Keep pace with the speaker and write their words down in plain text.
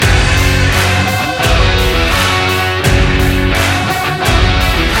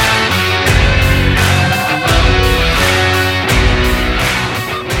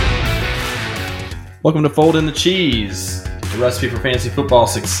Welcome to Fold in the Cheese, the recipe for fantasy football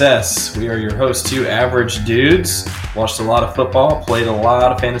success. We are your hosts, two average dudes. Watched a lot of football, played a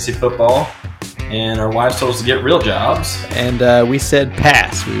lot of fantasy football, and our wives told us to get real jobs. And we said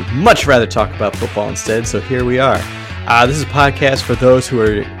pass. We'd much rather talk about football instead, so here we are. This is a podcast for those who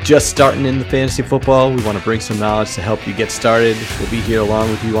are just starting in the fantasy football. We want to bring some knowledge to help you get started. We'll be here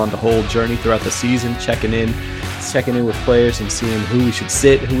along with you on the whole journey throughout the season, checking in with players and seeing who we should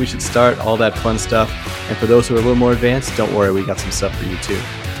sit, who we should start, all that fun stuff. And for those who are a little more advanced, don't worry, we got some stuff for you too.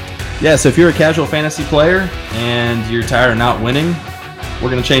 Yeah, so if you're a casual fantasy player and you're tired of not winning, we're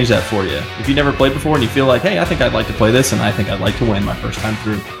going to change that for you. If you never played before and you feel like, hey, I think I'd like to play this and I think I'd like to win my first time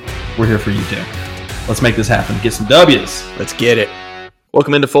through, we're here for you too. Let's make this happen. Get some W's. Let's get it.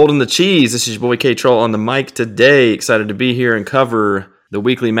 Welcome into Folding the Cheese. This is your boy K-Troll on the mic today. Excited to be here and cover the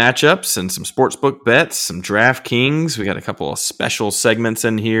weekly matchups and some sportsbook bets, some DraftKings. We got a couple of special segments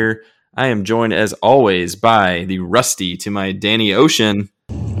in here. I am joined, as always, by the Rusty to my Danny Ocean.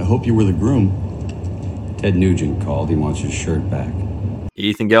 I hope you were the groom. Ted Nugent called. He wants his shirt back.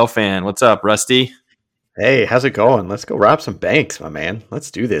 Ethan Gelfand. What's up, Rusty? Hey, how's it going? Let's go rob some banks, my man. Let's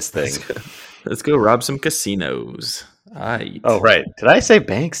do this thing. Let's go rob some casinos. Oh, right. Did I say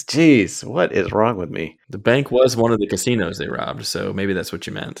banks? Jeez, what is wrong with me? The bank was one of the casinos they robbed, so maybe that's what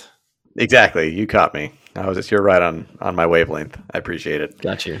you meant. Exactly. You caught me. You're right on my wavelength. I appreciate it.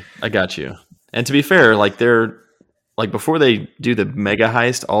 I got you. And to be fair, before they do the mega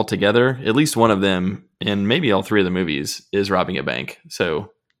heist all together, at least one of them, and maybe all three of the movies, is robbing a bank.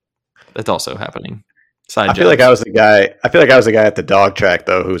 So that's also happening. I feel like I was the guy at the dog track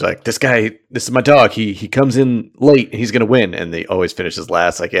though, who's like, this is my dog. He comes in late and he's gonna win, and they always finishes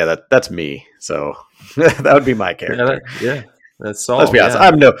last. Like, yeah, that's me. So that would be my character. That's all. Let's be honest.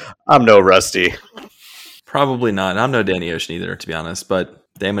 I'm no Rusty. Probably not. I'm no Danny Ocean either, to be honest. But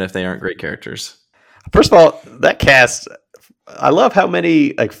damn it, if they aren't great characters. First of all, that cast. I love how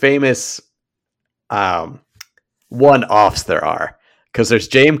many famous one-offs there are. Because there's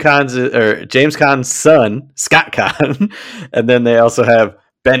James Caan's son, Scott Caan, and then they also have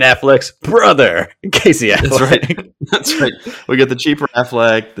Ben Affleck's brother, Casey Affleck. That's right. We get the cheaper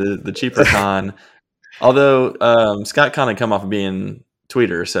Affleck, the cheaper Caan. Although Scott Caan had come off of being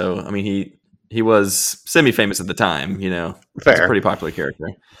Tweeter, so I mean he was semi-famous at the time. Fair, he's a pretty popular character.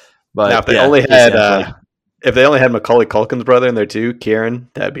 But now, if they only had Macaulay Culkin's brother in there too, Kieran,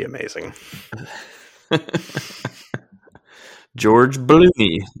 that'd be amazing. George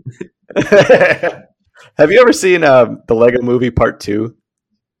Clooney. Have you ever seen the Lego Movie Part 2?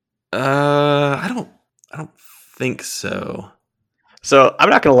 I don't think so. So I'm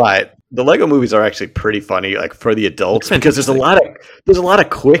not gonna lie, the Lego movies are actually pretty funny, like for the adults, because there's a lot of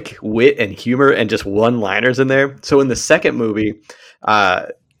quick wit and humor and just one-liners in there. So in the second movie,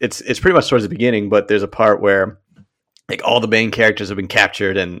 it's pretty much towards the beginning, but there's a part where like all the main characters have been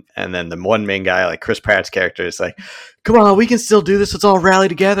captured, and then the one main guy, like Chris Pratt's character, is like, come on, we can still do this. Let's all rally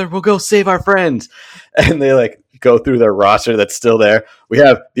together. We'll go save our friends. And they like go through their roster that's still there. We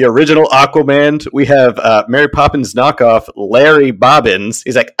have the original Aquaman. We have Mary Poppins knockoff Larry Bobbins.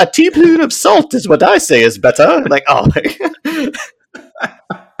 He's like, a teaspoon of salt is what I say is better. I'm like, oh.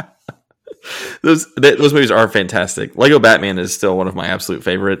 Those movies are fantastic. Lego Batman is still one of my absolute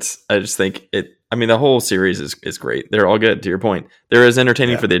favorites. I just think the whole series is great. They're all good, to your point. They're as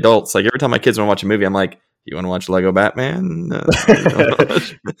entertaining for the adults. Like every time my kids want to watch a movie, I'm like, you want to watch Lego Batman?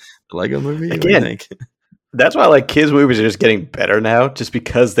 The Lego movie? Again, what do you think? That's why like kids' movies are just getting better now, just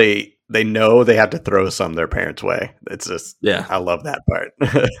because they know they have to throw some their parents' way. It's just, I love that part.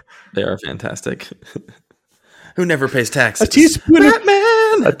 They are fantastic. Who never pays taxes? A teaspoon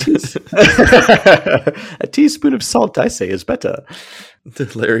Batman! A teaspoon of salt, I say, is better.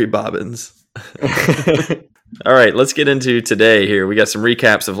 Larry Bobbins. All right, let's get into today here. We got some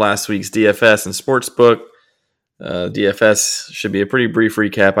recaps of last week's DFS and Sportsbook. DFS should be a pretty brief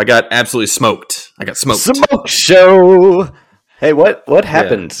recap. I got absolutely smoked. Smoke show! Hey, what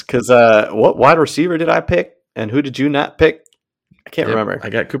happened? Because what wide receiver did I pick? And who did you not pick? I can't remember. I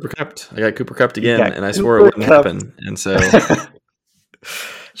got Cooper Cup again, and I swore it wouldn't happen. And so,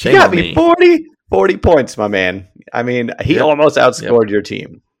 you got me 40 points, my man. I mean, he almost outscored your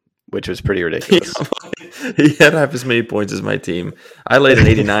team, which was pretty ridiculous. He had half as many points as my team. I laid an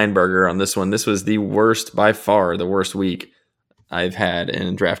 89 burger on this one. This was by far the worst week I've had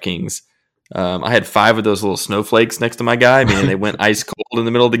in DraftKings. I had 5 of those little snowflakes next to my guy. I mean, they went ice cold in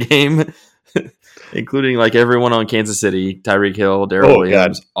the middle of the game. Including like everyone on Kansas City, Tyreek Hill, Darrell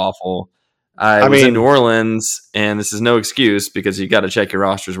Williams, God. Awful. I was in New Orleans, and this is no excuse because you got to check your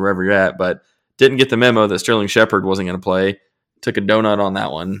rosters wherever you're at, but didn't get the memo that Sterling Shepard wasn't going to play. Took a donut on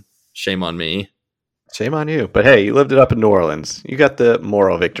that one. Shame on me. Shame on you. But hey, you lived it up in New Orleans. You got the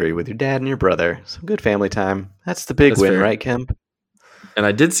moral victory with your dad and your brother. Some good family time. That's the big win, fair. Right, Kemp? And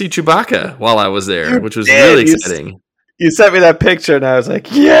I did see Chewbacca while I was there, which was really exciting. You sent me that picture, and I was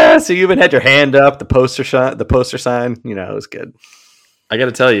like, yeah. So you even had your hand up, the poster sign. You know, it was good. I got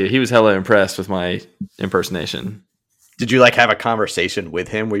to tell you, he was hella impressed with my impersonation. Did you like have a conversation with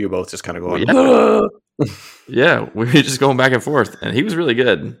him where you both just kind of going, yeah, we were just going back and forth, and he was really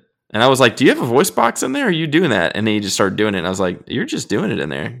good. And I was like, do you have a voice box in there? Are you doing that? And then he just started doing it. And I was like, you're just doing it in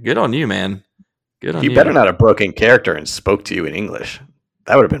there. Good on you, man. Good on you. He better not have broken character and spoke to you in English.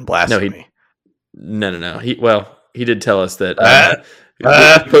 That would have been blasphemy. No. He did tell us that we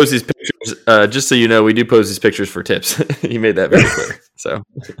post these pictures. Just so you know, we do post these pictures for tips. He made that very clear. So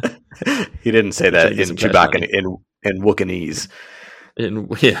he didn't say that in Chewbacca in Wookieese.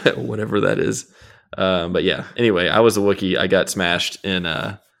 Yeah, whatever that is. But yeah, anyway, I was a Wookiee. I got smashed in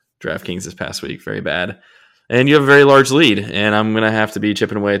DraftKings this past week, very bad. And you have a very large lead, and I'm going to have to be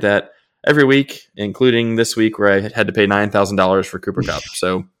chipping away at that every week, including this week where I had to pay $9,000 for Cooper Kupp.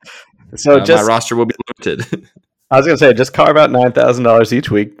 So my roster will be limited. I was going to say, just carve out $9,000 each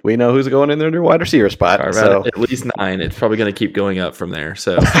week. We know who's going in there in their wide receiver spot. Carve out at least 9. It's probably going to keep going up from there.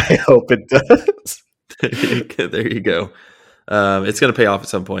 So I hope it does. There you go. It's going to pay off at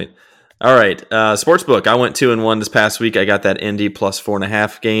some point. All right, Sportsbook. I went 2-1 this past week. I got that Indy plus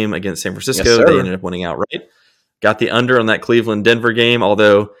 4.5 game against San Francisco. Yes, they ended up winning outright. Got the under on that Cleveland-Denver game,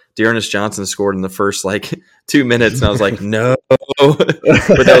 although Dearness Johnson scored in the first 2 minutes, and I was like, no. But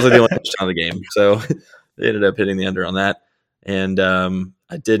that was the only touchdown of the game. So they ended up hitting the under on that. And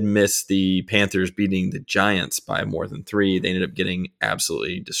I did miss the Panthers beating the Giants by more than 3. They ended up getting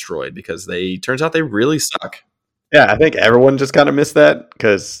absolutely destroyed because turns out they really suck. Yeah, I think everyone just kind of missed that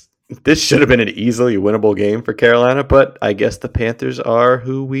because this should have been an easily winnable game for Carolina, but I guess the Panthers are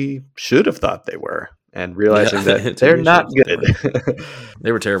who we should have thought they were, and realizing that they're not good.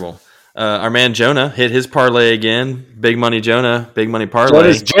 They were terrible. Our man Jonah hit his parlay again. Big money Jonah, big money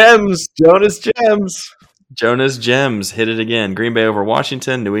parlay. Jonah's Gems hit it again. Green Bay over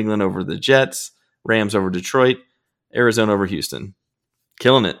Washington, New England over the Jets, Rams over Detroit, Arizona over Houston.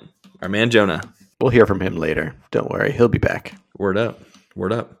 Killing it. Our man Jonah. We'll hear from him later. Don't worry. He'll be back. Word up.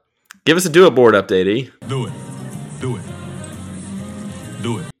 Give us a Do It board update, E. Do it.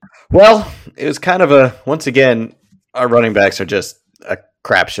 Well, it was kind of once again, our running backs are just a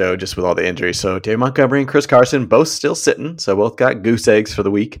crap show just with all the injuries. So David Montgomery and Chris Carson both still sitting. So both got goose eggs for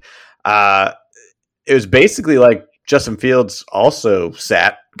the week. It was basically like Justin Fields also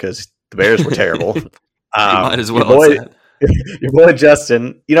sat because the Bears were terrible. Might as well. Your boy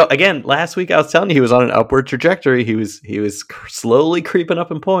Justin, again, last week I was telling you he was on an upward trajectory. He was slowly creeping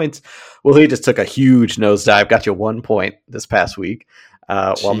up in points. Well, he just took a huge nosedive, got you 1 point this past week.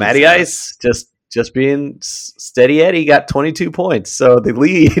 While Matty Ice just being steady Eddie got 22 points. So the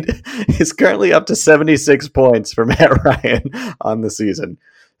lead is currently up to 76 points for Matt Ryan on the season.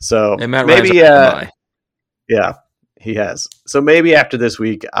 So and Matt maybe, yeah. He has. So maybe after this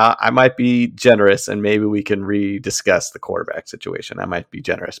week, I might be generous and maybe we can rediscuss the quarterback situation. I might be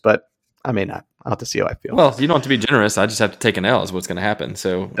generous, but I may not. I'll have to see how I feel. Well, you don't have to be generous. I just have to take an L is what's going to happen.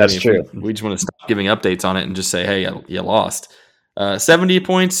 So that's true. We just want to stop giving updates on it and just say, hey, you lost. 70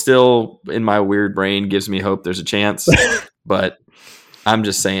 points still in my weird brain gives me hope there's a chance. But I'm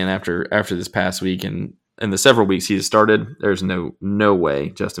just saying after this past week and the several weeks he's started, there's no way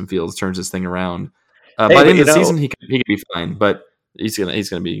Justin Fields turns this thing around. By the end of the season, he could be fine, but he's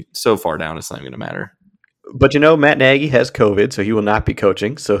gonna be so far down, it's not even gonna matter. But Matt Nagy has COVID, so he will not be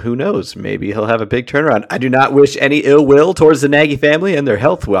coaching. So who knows? Maybe he'll have a big turnaround. I do not wish any ill will towards the Nagy family and their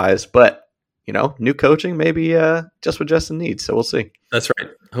health wise, but new coaching maybe just what Justin needs. So we'll see. That's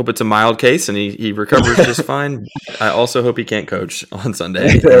right. Hope it's a mild case and he recovers just fine. I also hope he can't coach on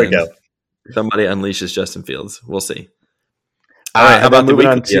Sunday. There we go. Somebody unleashes Justin Fields. We'll see. All right. How about the week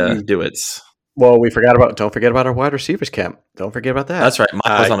on to do-its? Well, don't forget about our wide receivers camp. Don't forget about that. That's right.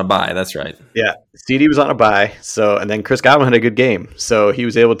 Mike was on a bye. That's right. Yeah. CD was on a bye. So, and then Chris Godwin had a good game. So he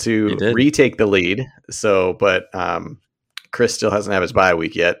was able to retake the lead. So, but Chris still hasn't had his bye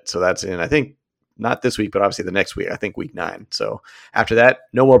week yet. So that's in, I think, not this week, but obviously the next week, I think week 9. So after that,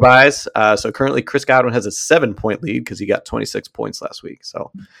 no more buys. So currently Chris Godwin has a 7-point lead because he got 26 points last week.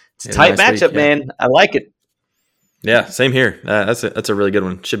 So it's a tight matchup, man. I like it. Yeah, same here. That's a really good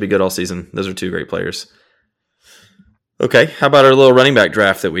one. Should be good all season. Those are 2 great players. Okay, how about our little running back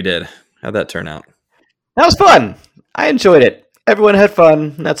draft that we did? How'd that turn out? That was fun. I enjoyed it. Everyone had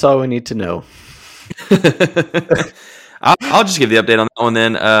fun. That's all we need to know. I'll just give the update on that one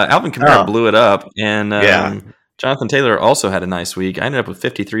then. Alvin Kamara blew it up, and Jonathan Taylor also had a nice week. I ended up with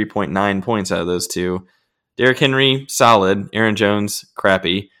 53.9 points out of those two. Derrick Henry, solid. Aaron Jones,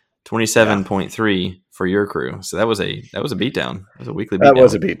 crappy. 27.3 for your crew. So that was a beatdown. It was a weekly beatdown. That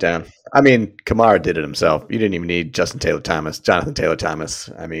was a beatdown. I mean, Kamara did it himself. You didn't even need Jonathan Taylor Thomas.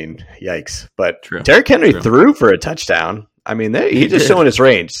 I mean, yikes. But Derrick Henry threw for a touchdown. I mean, he's just showing his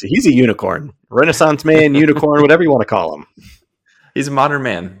range. He's a unicorn. Renaissance man, unicorn, whatever you want to call him. He's a modern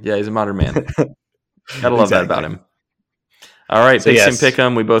man. Yeah, he's a modern man. Gotta love that about him. All right, Big Sim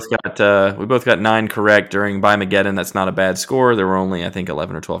Pick'em. We both got 9 correct during Buymageddon. That's not a bad score. There were only, I think,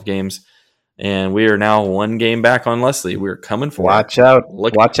 11 or 12 games, and we are now 1 game back on Leslie. We're coming for Watch out,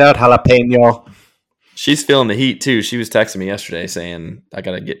 jalapeno. She's feeling the heat too. She was texting me yesterday saying, "I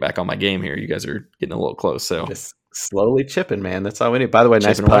got to get back on my game here. You guys are getting a little close." So just slowly chipping, man. That's all we need. By the way,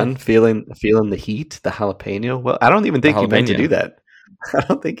 nice pun. Feeling the heat, the jalapeno. Well, I don't even think you meant to do that. I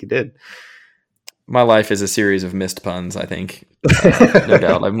don't think you did. My life is a series of missed puns, I think. No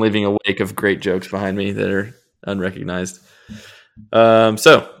doubt. I'm leaving a wake of great jokes behind me that are unrecognized.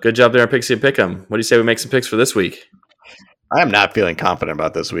 So, good job there on Pixie and Pick'em. What do you say we make some picks for this week? I am not feeling confident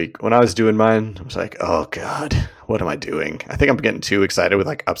about this week. When I was doing mine, I was like, oh, God, what am I doing? I think I'm getting too excited with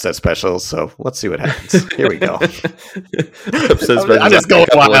like upset specials. So let's see what happens. Here we go. I'm just going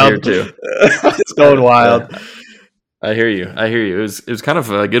wild. Just going wild. I hear you. It was kind of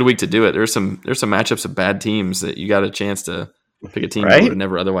a good week to do it. There's some matchups of bad teams that you got a chance to pick a team you would have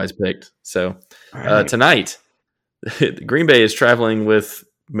never otherwise picked. So tonight, Green Bay is traveling with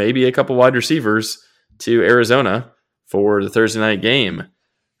maybe a couple wide receivers to Arizona for the Thursday night game.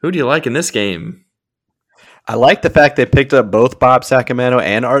 Who do you like in this game? I like the fact they picked up both Bob Sacramento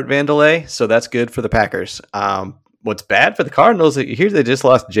and Art Vandelay, so that's good for the Packers. What's bad for the Cardinals, here they just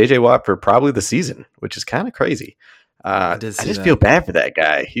lost J.J. Watt for probably the season, which is kind of crazy. I just feel bad for that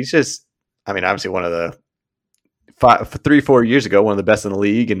guy. He's just, I mean, obviously one of the 3-4 years ago, one of the best in the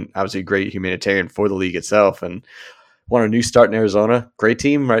league, and obviously a great humanitarian for the league itself, and won a new start in Arizona. Great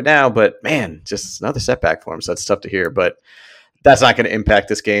team right now, but man, just another setback for him. So that's tough to hear, but that's not going to impact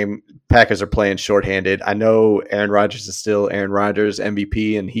this game. Packers are playing shorthanded. I know Aaron Rodgers is still Aaron Rodgers,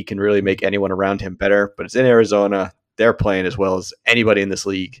 MVP, and he can really make anyone around him better, but it's in Arizona. They're playing as well as anybody in this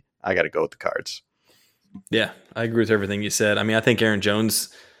league. I got to go with the Cards. Yeah, I agree with everything you said. I mean, I think Aaron Jones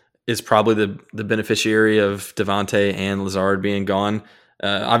is probably the beneficiary of Devontae and Lazard being gone.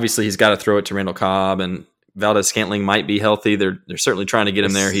 Obviously, he's got to throw it to Randall Cobb, and Valdez-Scantling might be healthy. They're certainly trying to get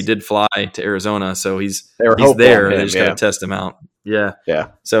him there. He did fly to Arizona, so he's there. They just got to test him out. Yeah.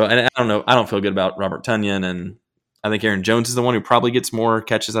 So, and I don't know. I don't feel good about Robert Tonyan, and I think Aaron Jones is the one who probably gets more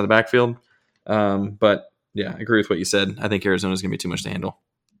catches out of the backfield. But yeah, I agree with what you said. I think Arizona is going to be too much to handle.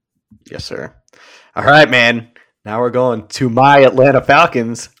 Yes, sir. All right, man. Now we're going to my Atlanta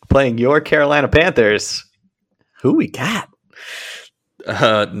Falcons playing your Carolina Panthers. Who we got?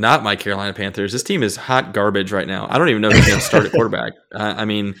 Not my Carolina Panthers. This team is hot garbage right now. I don't even know who's going to start at quarterback. I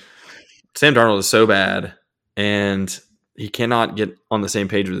mean, Sam Darnold is so bad, and he cannot get on the same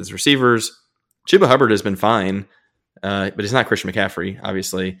page with his receivers. Chuba Hubbard has been fine, but he's not Christian McCaffrey,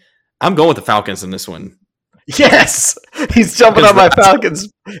 obviously. I'm going with the Falcons in this one. Yes! He's jumping on my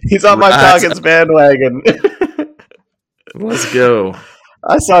Falcons. He's on my Falcons bandwagon. Let's go.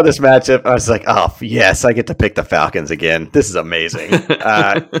 I saw this matchup. I was like, oh, yes, I get to pick the Falcons again. This is amazing.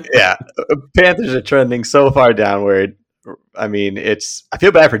 Yeah, Panthers are trending so far downward. I mean, I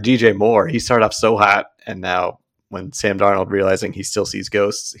feel bad for DJ Moore. He started off so hot, and now when Sam Darnold realizing he still sees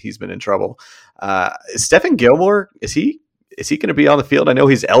ghosts, he's been in trouble. Stephen Gilmore, is he going to be on the field? I know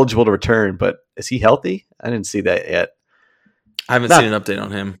he's eligible to return, but is he healthy? I didn't see that yet. I haven't seen an update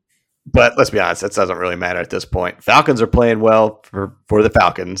on him. But let's be honest, that doesn't really matter at this point. Falcons are playing well for the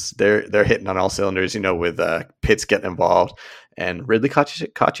Falcons. They're hitting on all cylinders, with Pitts getting involved, and Ridley caught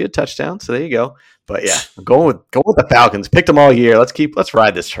you a touchdown. So there you go. But yeah, going with the Falcons. Picked them all year. Let's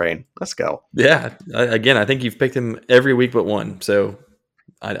ride this train. Let's go. Yeah. Again, I think you've picked him every week but one. So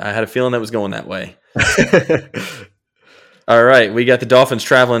I had a feeling that was going that way. All right, we got the Dolphins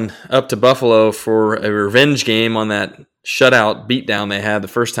traveling up to Buffalo for a revenge game on that shutout beatdown they had the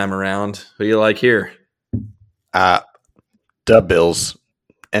first time around. Who do you like here? The Bills.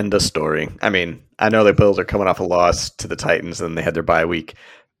 End of story. I mean, I know the Bills are coming off a loss to the Titans, and they had their bye week.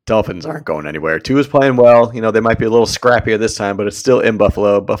 Dolphins aren't going anywhere. Tua's playing well. They might be a little scrappier this time, but it's still in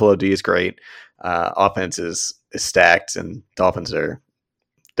Buffalo. Buffalo D is great. Offense is stacked, and Dolphins they're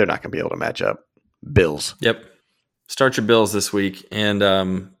not going to be able to match up. Bills. Yep. Start your Bills this week, and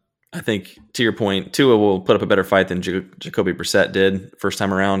I think, to your point, Tua will put up a better fight than Jacoby Brissett did first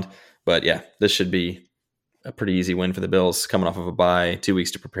time around. But yeah, this should be a pretty easy win for the Bills coming off of a bye, 2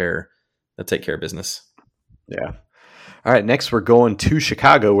 weeks to prepare. They'll take care of business. Yeah. All right, next we're going to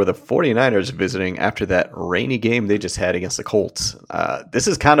Chicago where the 49ers are visiting after that rainy game they just had against the Colts. This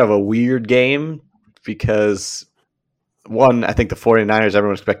is kind of a weird game because, one, I think the 49ers,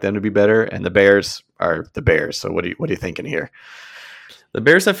 everyone expects them to be better, and the Bears are the Bears. So what are you thinking here? The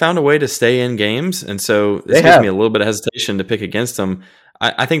Bears have found a way to stay in games, and so this gives me a little bit of hesitation to pick against them.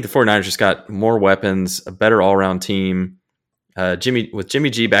 I think the 49ers just got more weapons, a better all-around team. With Jimmy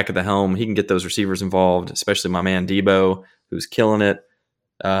G back at the helm, he can get those receivers involved, especially my man Debo, who's killing it.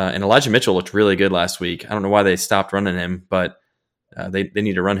 And Elijah Mitchell looked really good last week. I don't know why they stopped running him, but they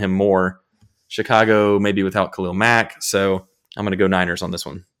need to run him more. Chicago maybe without Khalil Mack, so I'm going to go Niners on this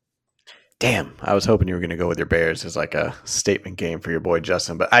one. Damn, I was hoping you were going to go with your Bears as like a statement game for your boy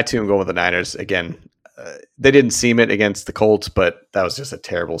Justin, but I too am going with the Niners. Again, they didn't seem it against the Colts, but that was just a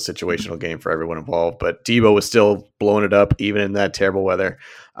terrible situational game for everyone involved. But Debo was still blowing it up even in that terrible weather.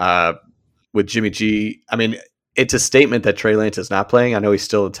 With Jimmy G, I mean, it's a statement that Trey Lance is not playing. I know he's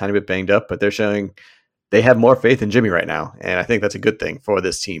still a tiny bit banged up, but they're showing they have more faith in Jimmy right now, and I think that's a good thing for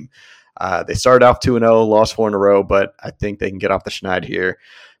this team. They started off 2-0, lost 4 in a row, but I think they can get off the schneid here.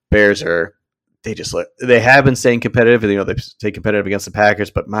 Bears they have been staying competitive. You know, they stay competitive against the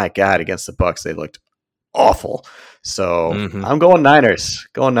Packers, but my God, against the Bucs, they looked awful. So I'm going Niners.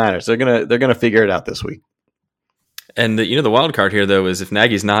 They're gonna figure it out this week. And the wild card here though is if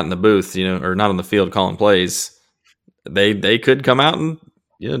Nagy's not in the booth, or not on the field calling plays, they could come out and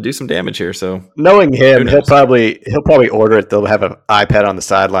do some damage here. So knowing him, he'll probably order it. They'll have an iPad on the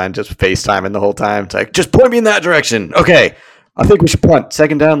sideline, just FaceTiming the whole time. It's like, just point me in that direction. Okay, I think we should punt.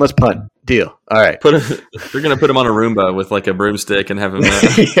 Second down, let's punt. Deal. All right. They're going to put him on a Roomba with like a broomstick and have him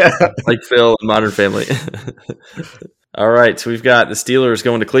like Phil in Modern Family. All right. So we've got the Steelers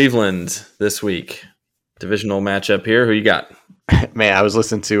going to Cleveland this week. Divisional matchup here. Who you got? Man, I was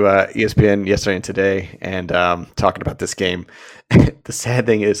listening to ESPN yesterday and today and talking about this game. The sad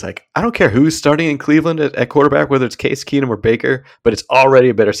thing is, like, I don't care who's starting in Cleveland at quarterback, whether it's Case Keenum or Baker, but it's already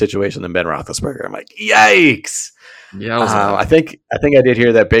a better situation than Ben Roethlisberger. I'm like, yikes. Yeah, I think I did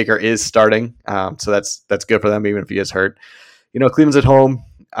hear that Baker is starting, so that's good for them, even if he is hurt. Cleveland's at home.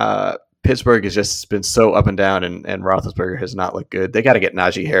 Pittsburgh has just been so up and down, and Roethlisberger has not looked good. They got to get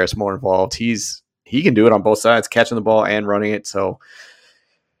Najee Harris more involved. He can do it on both sides, catching the ball and running it, so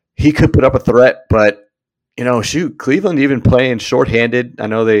he could put up a threat. But Cleveland even playing shorthanded. I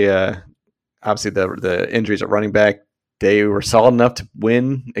know they obviously the injuries at running back. They were solid enough to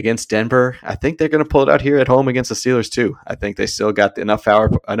win against Denver. I think they're going to pull it out here at home against the Steelers too. I think they still got enough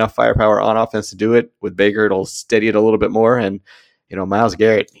firepower on offense to do it. With Baker, it'll steady it a little bit more. And, Myles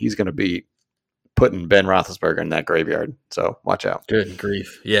Garrett, he's going to be putting Ben Roethlisberger in that graveyard. So watch out. Good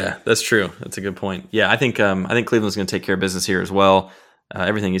grief. Yeah, that's true. That's a good point. Yeah, I think Cleveland's going to take care of business here as well.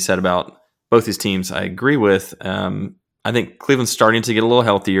 Everything you said about both these teams, I agree with. I think Cleveland's starting to get a little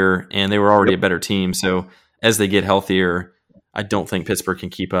healthier, and they were already a better team. So as they get healthier, I don't think Pittsburgh can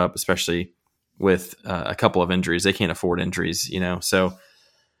keep up, especially with a couple of injuries. They can't afford injuries, So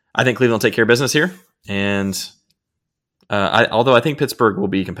I think Cleveland will take care of business here. And although I think Pittsburgh will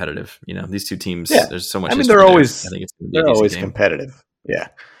be competitive, these two teams, there's so much. They're always competitive. Yeah.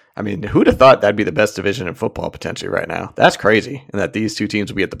 I mean, who'd have thought that'd be the best division in football potentially right now? That's crazy. And that these two teams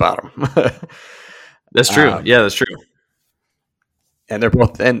will be at the bottom. That's true. That's true. And they're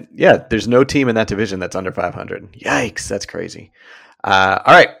both, there's no team in that division that's under 500. Yikes, that's crazy. All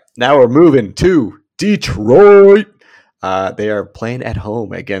right, now we're moving to Detroit. They are playing at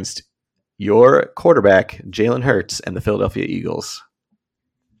home against your quarterback, Jalen Hurts, and the Philadelphia Eagles.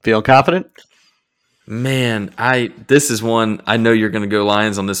 Feeling confident? Man, this is one, I know you're going to go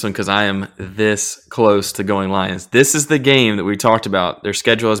Lions on this one because I am this close to going Lions. This is the game that we talked about. Their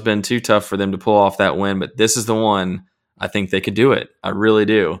schedule has been too tough for them to pull off that win, but this is the one. I think they could do it. I really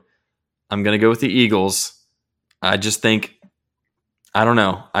do. I'm going to go with the Eagles. I just think, I don't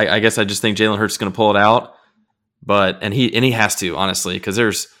know. I guess I just think Jalen Hurts is going to pull it out, and he has to, honestly, because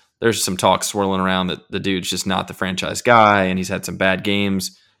there's some talk swirling around that the dude's just not the franchise guy, and he's had some bad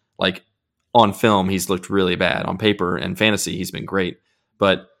games. Like on film, he's looked really bad. On paper and fantasy, he's been great.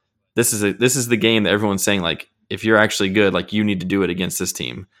 But this is the game that everyone's saying, like, if you're actually good, like, you need to do it against this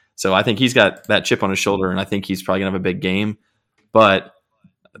team. So I think he's got that chip on his shoulder, and I think he's probably going to have a big game. But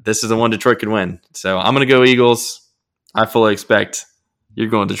this is the one Detroit could win. So I'm going to go Eagles. I fully expect you're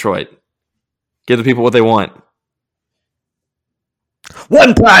going Detroit. Give the people what they want.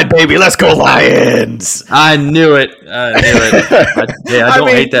 One pride, baby. Let's go Lions. I knew it. I don't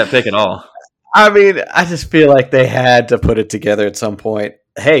hate that pick at all. I mean, I just feel like they had to put it together at some point.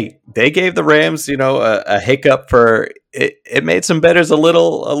 hey, they gave the Rams, a hiccup for it. It made some bettors a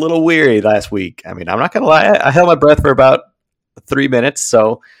little weary last week. I mean, I'm not gonna lie, I held my breath for about 3 minutes.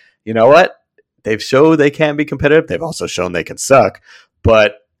 So, you know what? They've shown they can be competitive. They've also shown they can suck.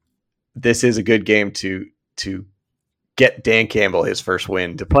 But this is a good game to get Dan Campbell his first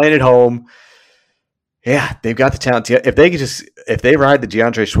win. To playing at home, yeah, they've got the talent. If they ride the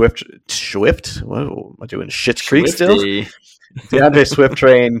DeAndre Swift, what am I doing? Schitt's Creek still? DeAndre Swift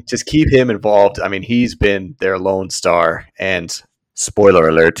train, just keep him involved. I mean, he's been their lone star, and spoiler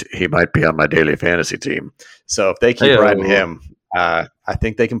alert, he might be on my daily fantasy team. So if they keep riding him, I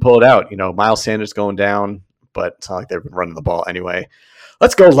think they can pull it out. Miles Sanders going down, but it's not like they've been running the ball anyway.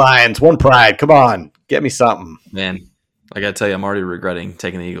 Let's go Lions. One pride. Come on, get me something, man. I gotta tell you, I'm already regretting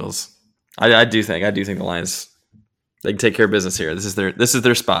taking the Eagles. I do think the Lions, they can take care of business here. This is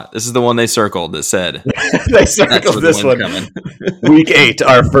their spot. This is the one they circled that said they circled this one. Week 8,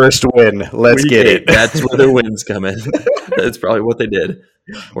 our first win. Let's get it. That's where their win's coming. That's probably what they did.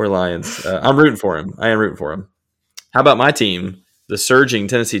 We're Lions. I'm rooting for him. I am rooting for him. How about my team, the surging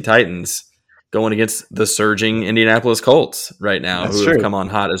Tennessee Titans, going against the surging Indianapolis Colts right now, who have come on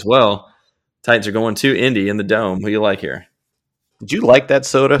hot as well. Titans are going to Indy in the Dome. Who you like here? Did you like that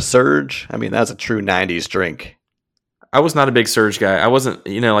soda, Surge? I mean, that's a true 90s drink. I was not a big Surge guy. I wasn't,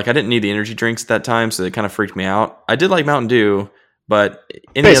 I didn't need the energy drinks at that time, so it kind of freaked me out. I did like Mountain Dew, but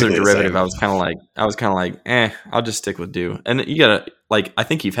any Basically other derivative, I was kind of like, I'll just stick with Dew. And you gotta, I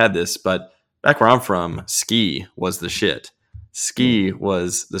think you've had this, but back where I'm from, Ski was the shit. Ski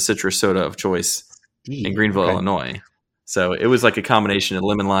was the citrus soda of choice in Greenville, Illinois. So it was like a combination of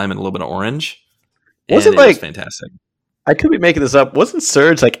lemon, lime, and a little bit of orange. Was it was fantastic. I could be making this up. Wasn't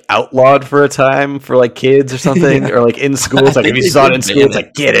Surge outlawed for a time for kids or something, or in schools? If you saw it in school,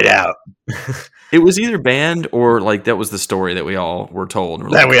 it's get it out. It was either banned or that was the story that we all were told.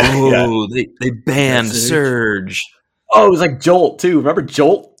 We're they banned Surge. Oh, it was Jolt too. Remember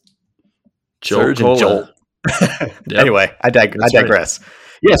Jolt? Surge and Jolt. Yep. Anyway, I digress. Right.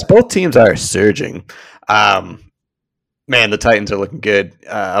 Yes, both teams are surging. Man, the Titans are looking good.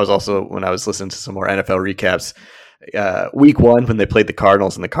 I was also, when I was listening to some more NFL recaps, week 1 when they played the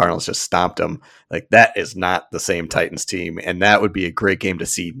Cardinals and the Cardinals just stomped them. That is not the same Titans team, and that would be a great game to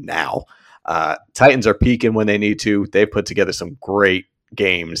see now. Titans are peaking when they need to. They've put together some great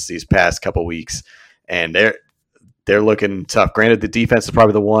games these past couple weeks, and they're looking tough. Granted, the defense is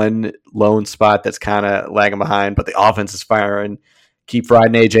probably the one lone spot that's kind of lagging behind, but the offense is firing. Keep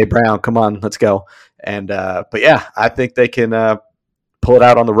riding AJ Brown. Come on, let's go. And but yeah, I think they can pull it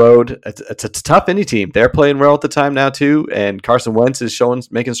out on the road. It's a tough Indy team. They're playing well at the time now too, and Carson Wentz is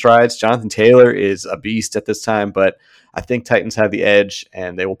making strides. Jonathan Taylor is a beast at this time, but I think Titans have the edge,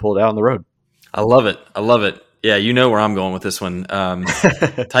 and they will pull it out on the road. I love it. Yeah, you know where I'm going with this one.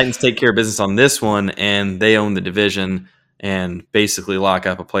 Titans take care of business on this one, and they own the division and basically lock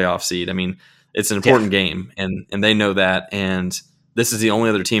up a playoff seed. I mean, it's an important game, and they know that, and this is the only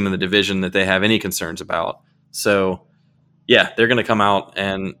other team in the division that they have any concerns about. So, yeah, they're going to come out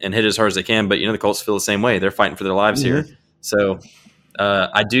and hit as hard as they can. But the Colts feel the same way. They're fighting for their lives here. So,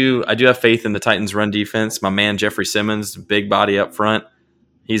 I do have faith in the Titans' run defense. My man Jeffrey Simmons, big body up front.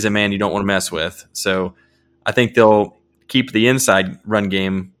 He's a man you don't want to mess with. So, I think they'll keep the inside run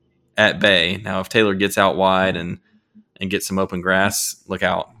game at bay. Now, if Taylor gets out wide and gets some open grass, look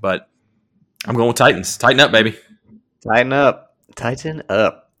out. But I'm going with Titans. Tighten up, baby. Tighten up.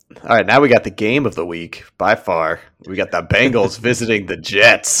 All right, now we got the game of the week by far. We got the Bengals visiting the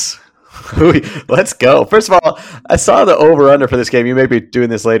Jets. Let's go. First of all, I saw the over-under for this game. You may be doing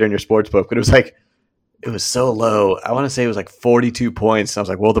this later in your sports book, but it was so low. I want to say it was 42 points. I was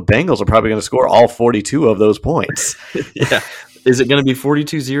like, well, the Bengals are probably going to score all 42 of those points. Yeah. Is it going to be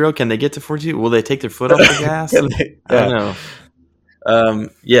 42-0? Can they get to 42? Will they take their foot off the gas? I don't know.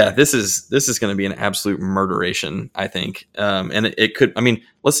 This is going to be an absolute murderation, I think. And it could,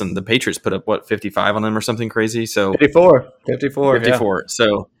 listen, the Patriots put up 55 on them or something crazy. So 54. Yeah.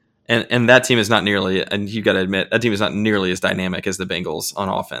 So, and that team is not nearly, and you got to admit, that team is not nearly as dynamic as the Bengals on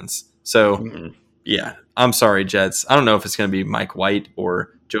offense. So yeah, I'm sorry, Jets. I don't know if it's going to be Mike White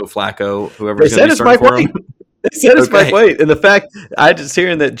or Joe Flacco, whoever's going to be starting for him. They said it's Mike White. And the fact, I just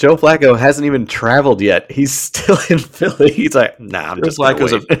hearing that Joe Flacco hasn't even traveled yet. He's still in Philly. He's like, nah, I'm just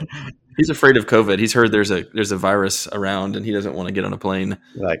Flacco's he's afraid of COVID. He's heard there's a virus around and he doesn't want to get on a plane.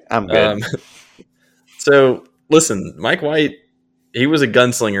 I'm good. So listen, Mike White, he was a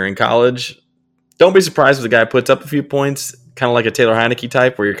gunslinger in college. Don't be surprised if the guy puts up a few points, kind of like a Taylor Heineke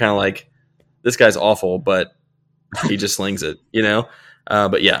type, where you're kind of like, this guy's awful, but he just slings it,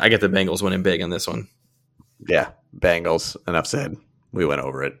 But yeah, I get the Bengals winning big on this one. Yeah, Bengals. Enough said. We went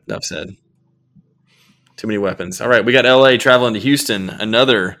over it. Enough said. Too many weapons. All right, we got LA traveling to Houston.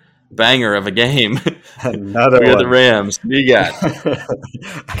 Another banger of a game. Another we got one. the Rams. We got.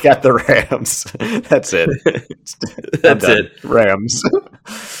 I got the Rams. That's it. That's it. Rams.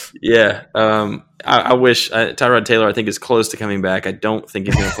 Yeah. I wish Tyrod Taylor, I think, is close to coming back. I don't think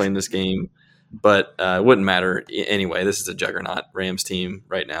he's going to play in this game, but it wouldn't matter anyway. This is a juggernaut Rams team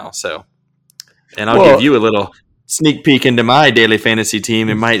right now. So, and I'll give you a little sneak peek into my daily fantasy team.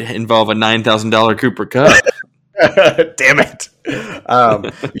 It might involve a $9,000 Cooper Kupp. Damn it.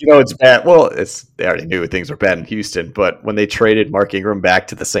 It's bad. Well, they already knew things were bad in Houston, but when they traded Mark Ingram back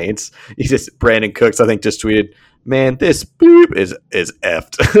to the Saints, Brandon Cooks, I think, just tweeted, "Man, this boop is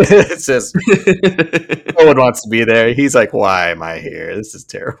effed." It says no one wants to be there. He's like, "Why am I here? This is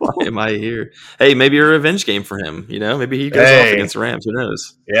terrible. Why am I here?" Hey, maybe a revenge game for him. Maybe he goes off against the Rams. Who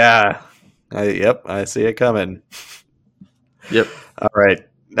knows? Yeah. I see it coming. Yep. All right.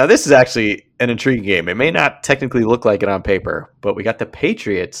 Now, this is actually an intriguing game. It may not technically look like it on paper, but we got the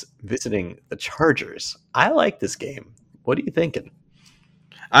Patriots visiting the Chargers. I like this game. What are you thinking?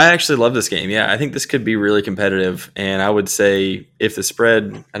 I actually love this game. Yeah, I think this could be really competitive. And I would say if the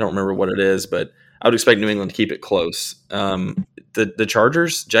spread, I don't remember what it is, but I would expect New England to keep it close. The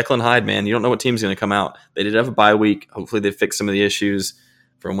Chargers, Jekyll and Hyde, man, you don't know what team's going to come out. They did have a bye week. Hopefully they fix some of the issues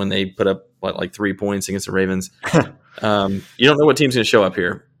from when they put up, like 3 points against the Ravens. You don't know what team's going to show up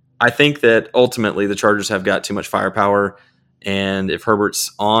here. I think that ultimately the Chargers have got too much firepower, and if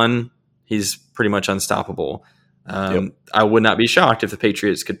Herbert's on, he's pretty much unstoppable. I would not be shocked if the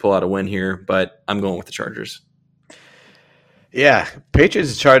Patriots could pull out a win here, but I'm going with the Chargers. Yeah,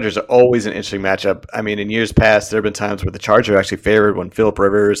 Patriots and Chargers are always an interesting matchup. I mean, in years past, there have been times where the Chargers actually favored when Phillip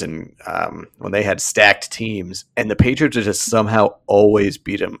Rivers and when they had stacked teams, and the Patriots just somehow always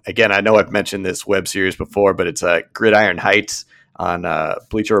beat them. Again, I know I've mentioned this web series before, but it's Gridiron Heights on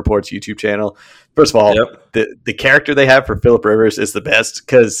Bleacher Report's YouTube channel. First of all, the character they have for Phillip Rivers is the best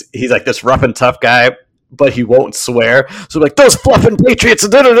because he's like this rough and tough guy, but he won't swear. So like, those fluffing Patriots,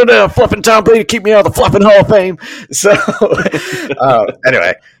 fluffing Tom Brady, keep me out of the fluffing Hall of Fame. So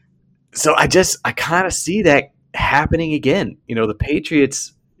anyway, so I kind of see that happening again. The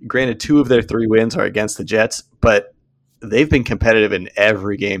Patriots, granted 2 of their 3 wins are against the Jets, but they've been competitive in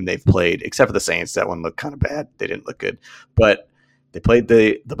every game they've played, except for the Saints. That one looked kind of bad. They didn't look good, but they played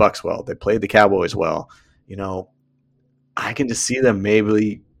the Bucs well. They played the Cowboys well. I can just see them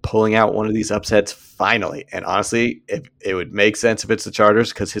maybe pulling out one of these upsets finally. And honestly, it would make sense if it's the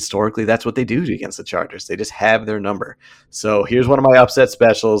Chargers because historically that's what they do against the Chargers. They just have their number. So here's one of my upset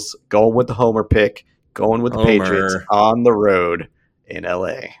specials, going with the Homer pick, going with the Patriots on the road in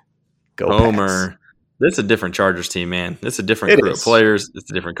LA. Go Homer. Pats. That's a different Chargers team, man. It's a different crew of players. It's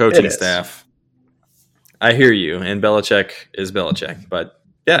a different coaching staff. I hear you, and Belichick is Belichick. But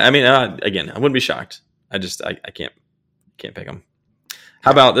yeah, I mean, again, I wouldn't be shocked. I can't pick them. How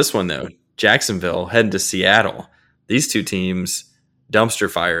about this one though? Jacksonville heading to Seattle. These 2 teams, dumpster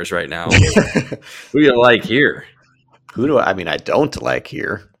fires right now. Who do you like here? I don't like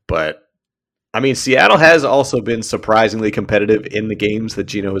here, but I mean, Seattle has also been surprisingly competitive in the games that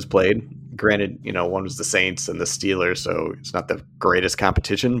Geno has played. Granted, one was the Saints and the Steelers, so it's not the greatest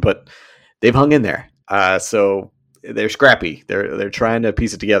competition, but they've hung in there. So they're scrappy. They're trying to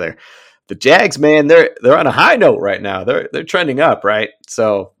piece it together. The Jags, man, they're on a high note right now. They're trending up, right?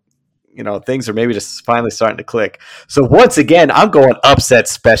 So, things are maybe just finally starting to click. So once again, I'm going upset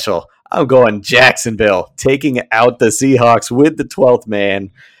special. I'm going Jacksonville, taking out the Seahawks with the 12th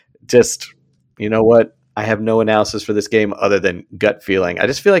man. Just, you know what? I have no analysis for this game other than gut feeling. I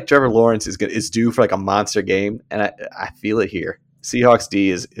just feel like Trevor Lawrence is due for like a monster game, and I feel it here. Seahawks D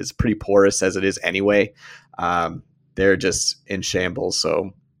is pretty porous as it is anyway. They're just in shambles.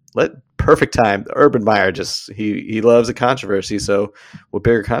 So perfect time. Urban Meyer he loves a controversy. So what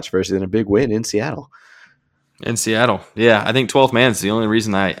bigger controversy than a big win in Seattle? In Seattle. Yeah, I think 12th man is the only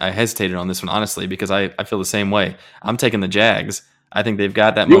reason I hesitated on this one, honestly, because I feel the same way. I'm taking the Jags. I think they've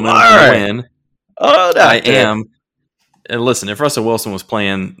got that momentum to win. Oh, no, I am. And listen, if Russell Wilson was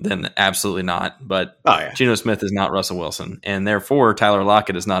playing, then absolutely not. But Geno Smith is not Russell Wilson, and therefore Tyler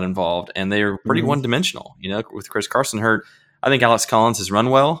Lockett is not involved, and they are pretty one-dimensional. With Chris Carson hurt, I think Alex Collins has run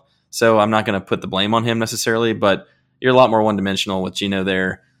well, so I'm not going to put the blame on him necessarily. But you're a lot more one-dimensional with Geno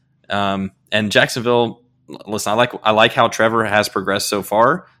there, and Jacksonville. Listen, I like how Trevor has progressed so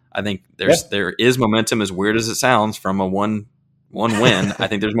far. I think there is momentum, as weird as it sounds, from a one win. I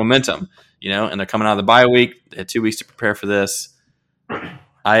think there's momentum. And they're coming out of the bye week. They had 2 weeks to prepare for this.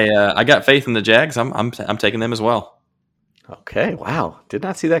 I got faith in the Jags. I'm taking them as well. Okay, wow. Did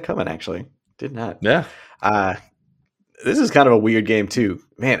not see that coming, actually. Did not. Yeah. This is kind of a weird game too.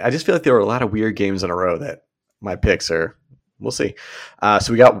 Man, I just feel like there were a lot of weird games in a row that my picks are. We'll see.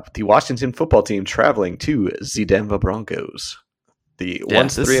 So we got the Washington football team traveling to the Denver Broncos. The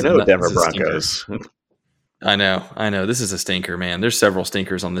once 3-0 Denver Broncos. I know. This is a stinker, man. There's several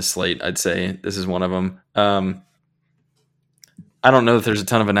stinkers on this slate. I'd say this is one of them. I don't know that there's a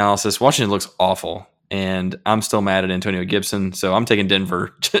ton of analysis. Washington looks awful, and I'm still mad at Antonio Gibson, so I'm taking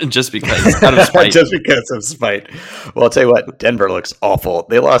Denver just because out of spite. Just because of spite. Well, I'll tell you what, Denver looks awful.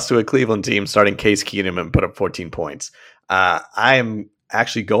 They lost to a Cleveland team starting Case Keenum and put up 14 points. I am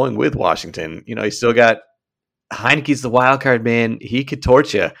actually going with Washington. You still got Heineke's the wild card, man. He could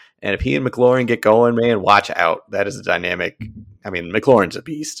torch you. And if he and McLaurin get going, man, watch out. That is a dynamic. I mean, McLaurin's a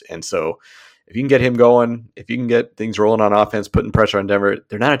beast. And so if you can get him going, if you can get things rolling on offense, putting pressure on Denver,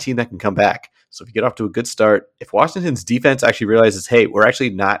 they're not a team that can come back. So if you get off to a good start, if Washington's defense actually realizes, hey, we're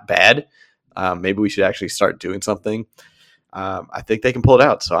actually not bad, maybe we should actually start doing something, I think they can pull it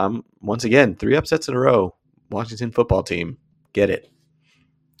out. So I'm, once again, 3 upsets in a row. Washington football team, get it.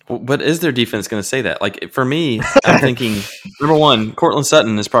 But is their defense going to say that? Like, for me, I'm thinking, number one, Cortland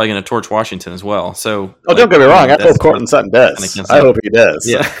Sutton is probably going to torch Washington as well. So, don't get me wrong. I hope Cortland Sutton does. I hope he does.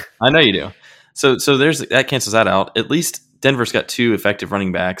 Yeah, I know you do. So there's that cancels that out. At least Denver's got 2 effective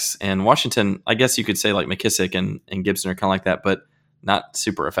running backs, and Washington, I guess you could say like McKissick and Gibson are kind of like that, but not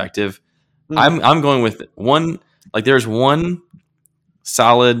super effective. I'm going with one. Like, there's one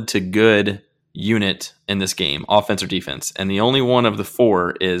solid to good unit in this game, offense or defense, and the only one of the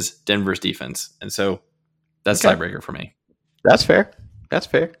 4 is Denver's defense, and so that's tiebreaker for me. That's fair.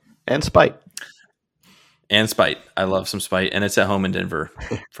 And spite. I love some spite, and it's at home in Denver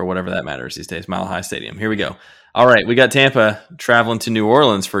for whatever that matters these days. Mile High Stadium. Here we go. All right, we got Tampa traveling to New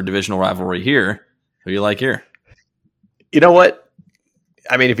Orleans for a divisional rivalry here. Who do you like here? You know what?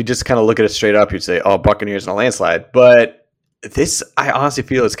 I mean, if you just kind of look at it straight up, you'd say, "Oh, Buccaneers in a landslide," but this, I honestly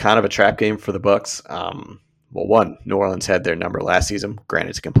feel, is kind of a trap game for the Bucs. Well, one, New Orleans had their number last season. Granted,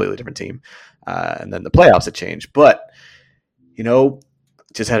 it's a completely different team. And then the playoffs had changed. But,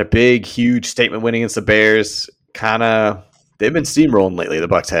 just had a big, huge statement win against the Bears. They've been steamrolling lately, the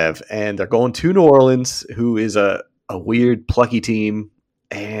Bucs have. And they're going to New Orleans, who is a weird, plucky team.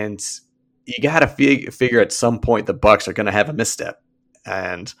 And you got to figure at some point the Bucs are going to have a misstep.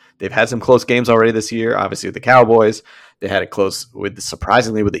 And they've had some close games already this year. Obviously, with the Cowboys, they had it close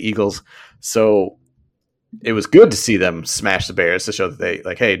surprisingly with the Eagles. So it was good to see them smash the Bears to show that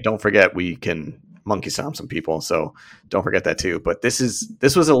they hey, don't forget we can monkey stomp some people. So don't forget that too. But this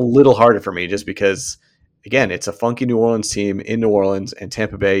was a little harder for me just because, again, it's a funky New Orleans team in New Orleans, and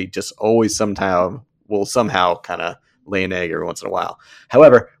Tampa Bay just always will somehow kind of lay an egg every once in a while.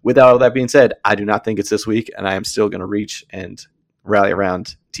 However, with all that being said, I do not think it's this week, and I am still going to reach and rally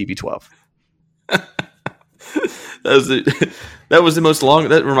around TB12. That was the most long.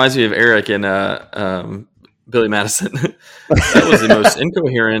 That reminds me of Eric and Billy Madison. That was the most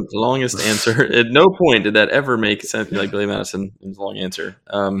incoherent, longest answer. At no point did that ever make sense. Like Billy Madison's long answer.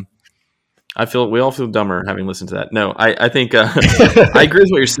 We all feel dumber having listened to that. No, I think I agree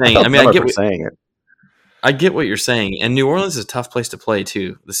with what you're saying. I mean, I get what you're saying, and New Orleans is a tough place to play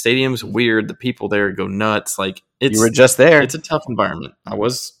too. The stadium's weird. The people there go nuts. You were just there. It's a tough environment. I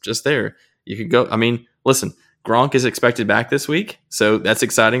was just there. You could go. I mean, listen, Gronk is expected back this week, so that's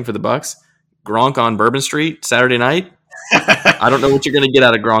exciting for the Bucs. Gronk on Bourbon Street Saturday night. I don't know what you're going to get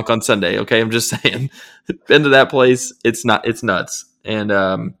out of Gronk on Sunday. Okay, I'm just saying. Been to that place. It's nuts, and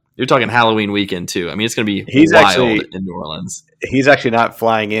you're talking Halloween weekend too. I mean, it's going to be wild in New Orleans. He's actually not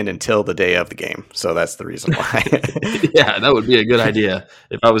flying in until the day of the game, so that's the reason why. Yeah, that would be a good idea.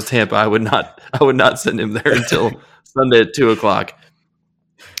 If I was Tampa, I would not send him there until Sunday at 2:00.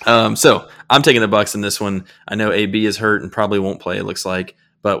 So I'm taking the Bucs in this one. I know AB is hurt and probably won't play, it looks like.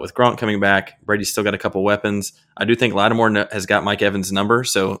 But with Gronk coming back, Brady's still got a couple weapons. I do think Lattimore has got Mike Evans' number,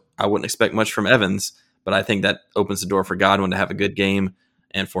 so I wouldn't expect much from Evans. But I think that opens the door for Godwin to have a good game.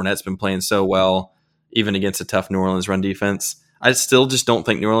 And Fournette's been playing so well, even against a tough New Orleans run defense. I still just don't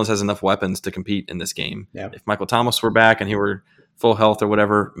think New Orleans has enough weapons to compete in this game. Yeah. If Michael Thomas were back and he were full health or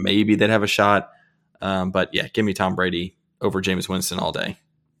whatever, maybe they'd have a shot. But yeah, give me Tom Brady over Jameis Winston all day.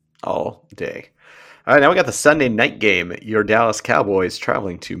 All day. All right, now we got the Sunday night game. Your Dallas Cowboys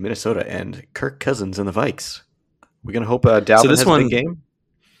traveling to Minnesota and Kirk Cousins and the Vikes. We're going to hope Dalvin has a big game?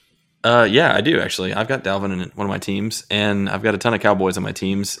 Yeah, I do, actually. I've got Dalvin in one of my teams, and I've got a ton of Cowboys on my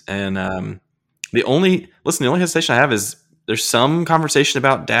teams. And the only hesitation I have is there's some conversation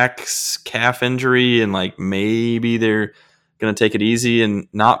about Dak's calf injury and maybe they're going to take it easy and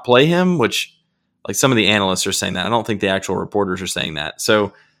not play him, which some of the analysts are saying that. I don't think the actual reporters are saying that.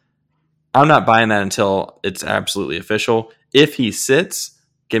 So I'm not buying that until it's absolutely official. If he sits,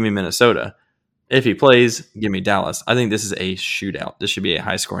 give me Minnesota. If he plays, give me Dallas. I think this is a shootout. This should be a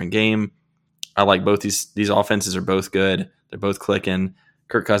high-scoring game. I like both these offenses are both good. They're both clicking.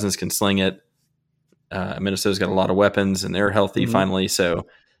 Kirk Cousins can sling it. Minnesota's got a lot of weapons, and they're healthy finally. So,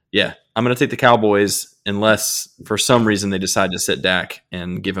 yeah, I'm going to take the Cowboys unless for some reason they decide to sit Dak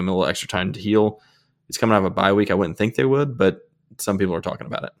and give him a little extra time to heal. He's coming out of a bye week. I wouldn't think they would, but some people are talking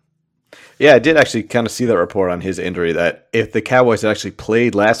about it. Yeah, I did actually kind of see that report on his injury that if the Cowboys had actually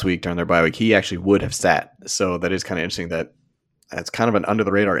played last week during their bye week, he actually would have sat. So that is kind of interesting that it's kind of an under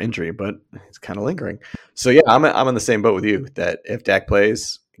the radar injury, but it's kind of lingering. So yeah, I'm in the same boat with you that if Dak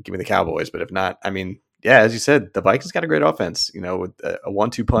plays, give me the Cowboys. But if not, I mean, yeah, as you said, the Vikings got a great offense. You know, with a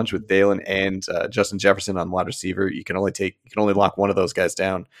 1-2 punch with Dalen and Justin Jefferson on wide receiver, you can only lock one of those guys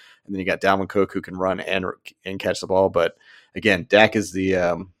down, and then you got Dalvin Cook who can run and catch the ball. But again, Dak is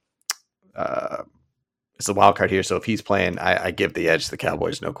the it's the wild card here. So if he's playing, I give the edge to the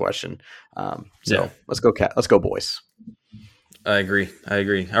Cowboys, no question. Let's go, boys. I agree.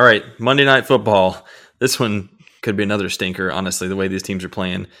 All right, Monday Night Football. This one could be another stinker, honestly, the way these teams are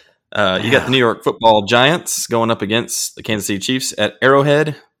playing. You got the New York Football Giants going up against the Kansas City Chiefs at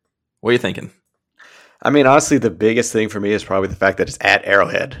Arrowhead. What are you thinking? I mean, honestly, the biggest thing for me is probably the fact that it's at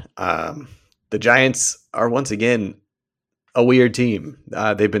Arrowhead. The Giants are once again a weird team.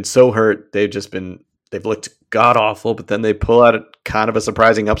 They've been so hurt. They've looked god awful, but then they pull out kind of a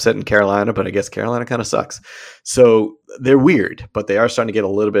surprising upset in Carolina, but I guess Carolina kind of sucks. So they're weird, but they are starting to get a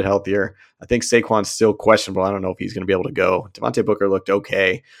little bit healthier. I think Saquon's still questionable. I don't know if he's going to be able to go. Devontae Booker looked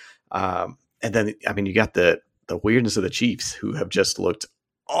okay. And then, I mean, you got the weirdness of the Chiefs, who have just looked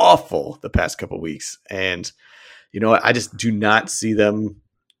awful the past couple of weeks. And you know what? I just do not see them.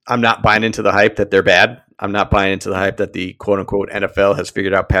 I'm not buying into the hype that they're bad. I'm not buying into the hype that the quote unquote NFL has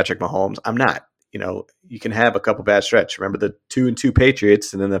figured out Patrick Mahomes. I'm not. You know, you can have a couple bad stretch. Remember the 2-2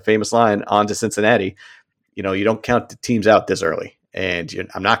 Patriots and then the famous line on to Cincinnati. You know, you don't count the teams out this early. And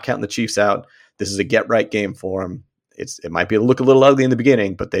I'm not counting the Chiefs out. This is a get right game for them. It might look a little ugly in the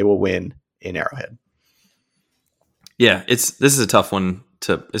beginning, but they will win in Arrowhead. Yeah, this is a tough one.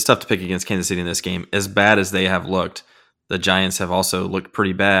 It's tough to pick against Kansas City in this game. As bad as they have looked, the Giants have also looked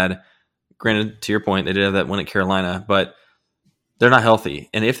pretty bad. Granted, to your point, they did have that win at Carolina, but they're not healthy.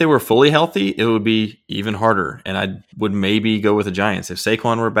 And if they were fully healthy, it would be even harder. And I would maybe go with the Giants. If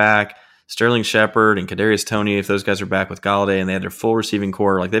Saquon were back, Sterling Shepard and Kadarius Toney, if those guys are back with Galladay and they had their full receiving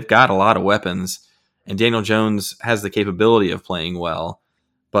core, like they've got a lot of weapons. And Daniel Jones has the capability of playing well.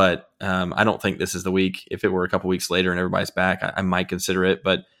 But I don't think this is the week. If it were a couple weeks later and everybody's back, I might consider it.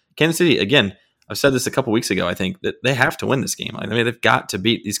 But Kansas City, again, I've said this a couple weeks ago, I think that they have to win this game. I mean, they've got to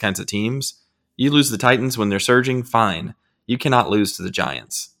beat these kinds of teams. You lose the Titans when they're surging, fine. You cannot lose to the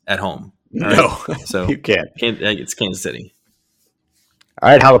Giants at home. No, so you can't. It's Kansas City. All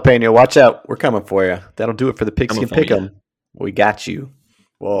right, Jalapeno, watch out. We're coming for you. That'll do it for the Pigskin Pick'em. We got you.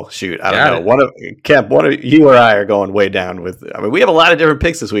 Well, shoot, I don't know. One of you or I are going way down with. I mean, we have a lot of different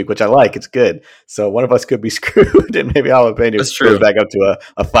picks this week, which I like. It's good. So one of us could be screwed, and maybe Jalapeno goes back up to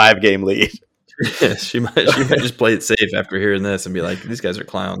a 5-game lead. Yeah, she might just play it safe after hearing this and be like, "These guys are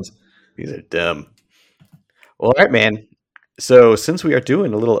clowns. These are dumb." Well, all right, man. So since we are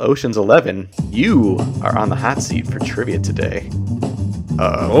doing a little Ocean's 11, you are on the hot seat for trivia today.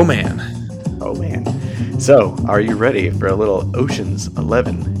 Oh man. So, are you ready for a little Ocean's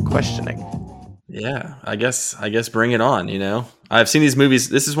 11 questioning? Yeah, I guess bring it on, you know. I've seen these movies.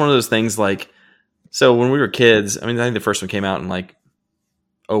 This is one of those things like, so when we were kids, I mean, I think the first one came out in like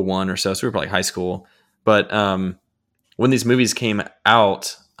 2001 or so we were probably high school. But when these movies came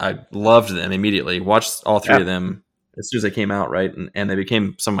out, I loved them immediately. Watched all three of them as soon as they came out, right? And they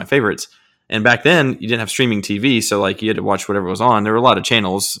became some of my favorites. And back then, you didn't have streaming TV, so like you had to watch whatever was on. There were a lot of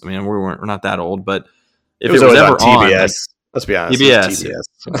channels. I mean, we're not that old, but if it was ever on TBS, let's be honest, TBS,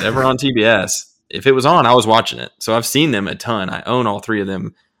 it was ever on TBS. If it was on, I was watching it. So I've seen them a ton. I own all three of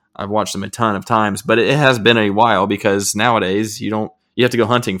them. I've watched them a ton of times, but it has been a while because nowadays you have to go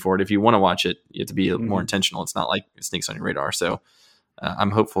hunting for it. If you want to watch it, you have to be more intentional. It's not like it sneaks on your radar. So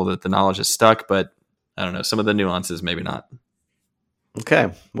I'm hopeful that the knowledge is stuck, but I don't know. Some of the nuances, maybe not.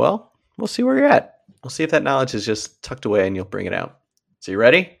 Okay. Well, we'll see where you're at. We'll see if that knowledge is just tucked away and you'll bring it out. So you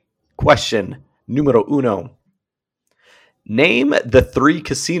ready? Question numero uno. Name the 3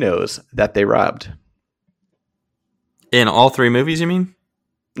 casinos that they robbed. In all 3 movies, you mean?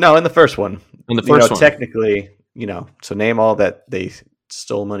 No, in the first one. In the first one. Technically, so name all that they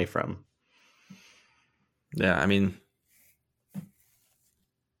stole money from. Yeah, I mean,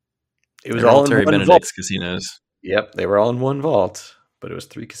 it was all in one Benedict's vault. casinos. Yep, they were all in one vault. but it was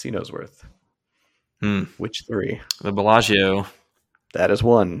 3 casinos worth. Hmm. Which 3? The Bellagio. That is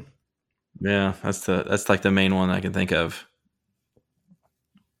one. Yeah, that's like the main one I can think of.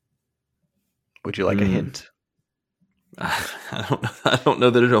 Would you like a hint? I don't know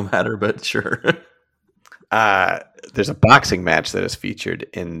that it'll matter, but sure. There's a boxing match that is featured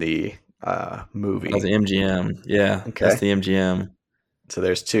in the movie. Oh, the MGM. Yeah, Okay. That's the MGM. So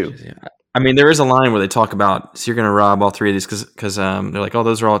there's 2. I mean, there is a line where they talk about, so you're going to rob all 3 of these because they're like, oh,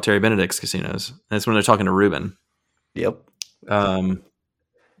 those are all Terry Benedict's casinos. And that's when they're talking to Ruben. Yep.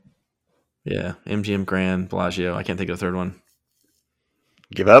 Yeah, MGM Grand, Bellagio. I can't think of the third one.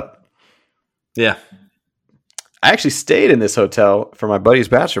 Give up? Yeah. I actually stayed in this hotel for my buddy's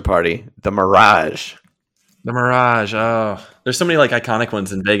bachelor party, the Mirage. The Mirage. Oh, there's so many like iconic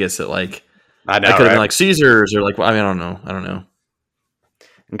ones in Vegas that like I know. That could have been like Caesars or like, I mean, I don't know.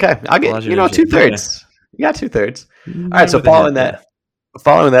 Okay, I'll get Bellagio, 2/3. You got 2/3. All right. So With the hint,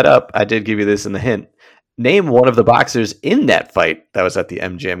 following that up, I did give you this in the hint. Name one of the boxers in that fight that was at the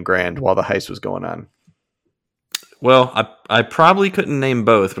MGM Grand while the heist was going on. Well, I probably couldn't name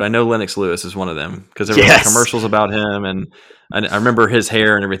both, but I know Lennox Lewis is one of them because there were like commercials about him, and I remember his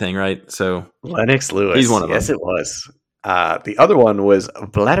hair and everything, right? So Lennox Lewis, he's one of them. Yes, it was. The other one was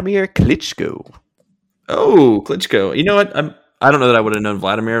Vladimir Klitschko. Oh, Klitschko. You know what? I don't know that I would have known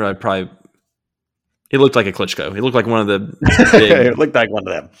Vladimir. He looked like a Klitschko. He looked like one of the big It looked like one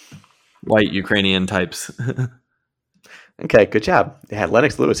of them. white Ukrainian types. Okay, good job. Yeah,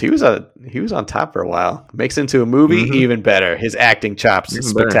 Lennox Lewis. He was on top for a while. Makes into a movie even better. His acting chops Even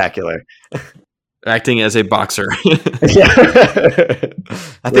spectacular. Acting as a boxer. Yeah,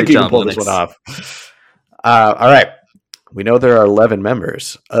 I think he can pull this one off. All right, we know there are 11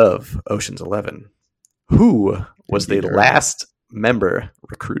 members of Ocean's 11. Who was the last member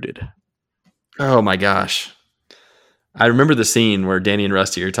recruited? Oh my gosh. I remember the scene where Danny and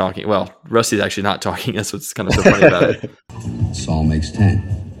Rusty are talking. Well, Rusty's actually not talking. That's what's kind of so funny about it. Saul makes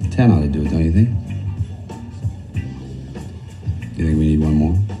 10. 10 ought to do it, don't you think? You think we need one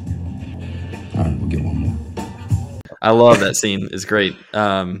more? All right, we'll get one more. I love that scene. It's great.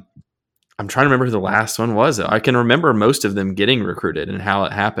 I'm trying to remember who the last one was. I can remember most of them getting recruited and how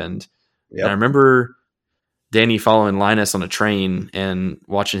it happened. Yep. And I remember Danny following Linus on a train and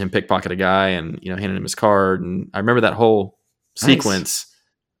watching him pickpocket a guy and, handing him his card. And I remember that whole sequence. Nice.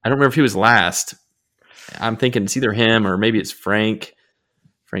 I don't remember if he was last. I'm thinking it's either him or maybe it's Frank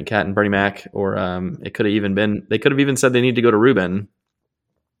Cat and Bernie Mac, or it could have even been, they could have even said they need to go to Ruben.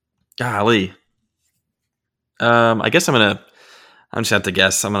 Golly. I guess I'm just have to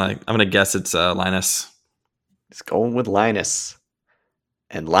guess. I'm gonna guess it's Linus. It's going with Linus.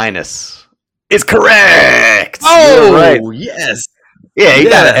 And Linus is correct. Oh, right. Yes. Yeah, you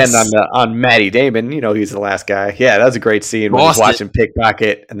got to end on Matty Damon. He's the last guy. Yeah, that was a great scene when he's watching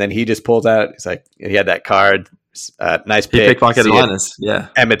pickpocket, and then he just pulls out. He's like, he had that card. Nice pick. He pickpocketed Linus. Yeah.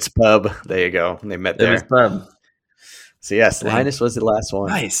 Emmett's Pub. There you go. And they met there. Emmett's Pub. So yes, Linus was the last one.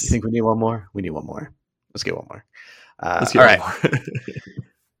 Nice. You think we need one more? We need one more. Let's get one more. Let's get all one right. more.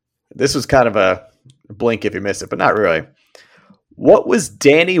 This was kind of a blink if you missed it, but not really. What was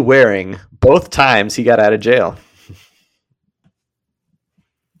Danny wearing both times he got out of jail?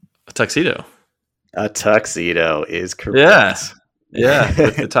 A tuxedo. A tuxedo is correct. Yeah.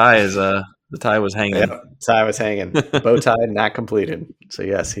 But the tie was hanging. Yep, tie was hanging. Bow tie not completed. So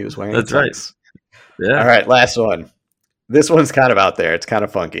yes, he was wearing. That's right. Yeah. All right, last one. This one's kind of out there. It's kind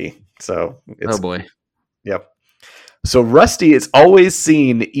of funky. So oh boy. Yep. So Rusty is always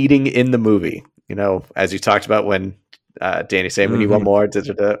seen eating in the movie. As you talked about when Danny said we need one more.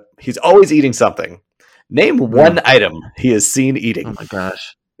 He's always eating something. Name one item he is seen eating. Oh my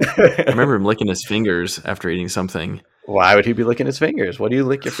gosh. I remember him licking his fingers after eating something. Why would he be licking his fingers? What do you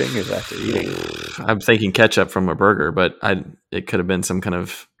lick your fingers after eating? I'm thinking ketchup from a burger, but it could have been some kind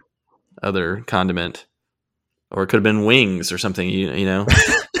of other condiment, or it could have been wings or something. You know.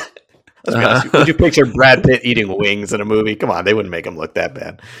 Let's be honest. Would you picture Brad Pitt eating wings in a movie? Come on, they wouldn't make him look that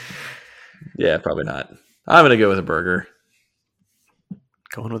bad. Yeah, probably not. I'm gonna go with a burger.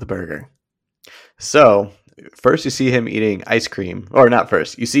 Going with a burger. So first, you see him eating ice cream, or not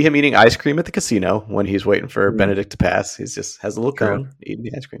first. You see him eating ice cream at the casino when he's waiting for Benedict to pass. He just has a little cone eating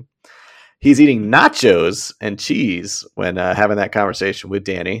the ice cream. He's eating nachos and cheese when having that conversation with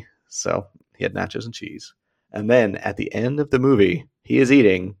Danny. So he had nachos and cheese. And then at the end of the movie, he is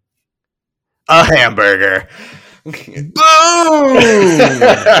eating a hamburger. Boom!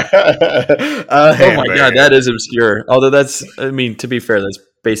 Oh my god, that is obscure. Although to be fair, that's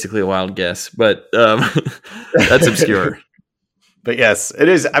basically a wild guess, but that's obscure. But yes, it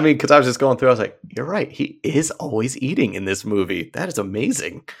is. I mean, because I was just going through, I was like, you're right. He is always eating in this movie. That is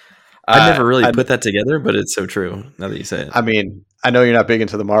amazing. I never really put that together, but it's so true now that you say it. I mean, I know you're not big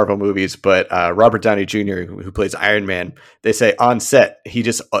into the Marvel movies, but Robert Downey Jr., who plays Iron Man, they say on set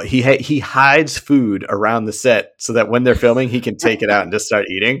he hides food around the set so that when they're filming, he can take it out and just start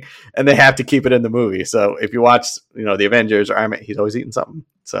eating, and they have to keep it in the movie. So if you watch, the Avengers or Iron Man, he's always eating something.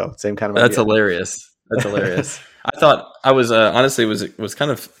 So same kind of. That's hilarious. That's hilarious. I thought I was honestly was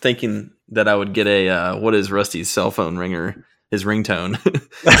kind of thinking that I would get a what is Rusty's cell phone ringer, his ringtone,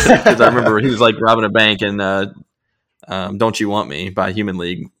 because I remember he was like robbing a bank and "Don't You Want Me" by Human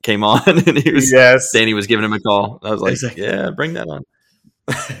League came on, and he was Danny was giving him a call. I was like, yeah, bring that on.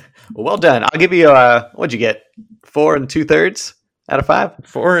 Well done. I'll give you what'd you get? 4 2/3 out of 5.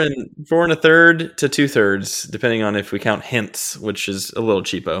 4 1/3 to 2/3, depending on if we count hints, which is a little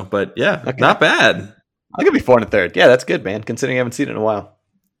cheapo, but yeah, not bad. I'll give you 4 1/3. Yeah, that's good, man. Considering I haven't seen it in a while.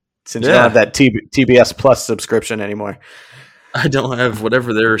 Since you don't have that TBS Plus subscription anymore. I don't have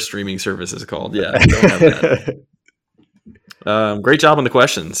whatever their streaming service is called. Yeah, I don't have that. Great job on the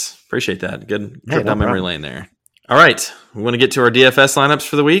questions. Appreciate that. Good trip down memory lane there. All right, we want to get to our DFS lineups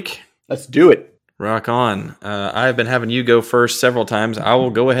for the week. Let's do it. Rock on. I've been having you go first several times. I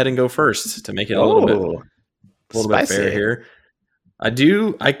will go ahead and go first to make it a little bit fair here.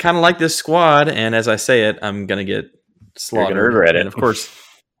 I kind of like this squad, and as I say it, I'm going to get slaughtered. You're gonna regret it. And of course,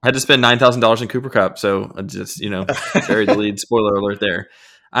 I had to spend $9,000 in Cooper Kupp, so I just, buried the lead. Spoiler alert there.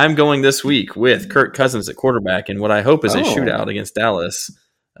 I'm going this week with Kirk Cousins at quarterback, and what I hope is a shootout against Dallas,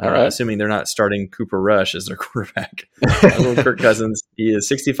 assuming they're not starting Cooper Rush as their quarterback. I'm going Kirk Cousins. He is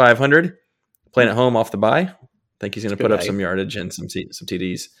 6,500, playing at home off the bye. I think he's going to put up some yardage and some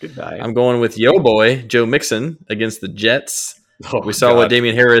TDs. Goodbye. I'm going with Yo Boy, Joe Mixon, against the Jets. We saw what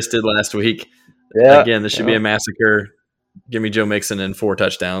Damian Harris did last week. Yeah. Again, this should be a massacre. Give me Joe Mixon and 4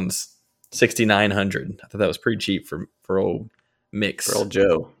 touchdowns. 6,900. I thought that was pretty cheap for old Mix. For old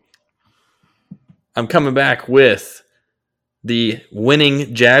Joe. I'm coming back with the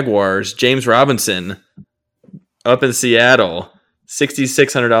winning Jaguars, James Robinson, up in Seattle.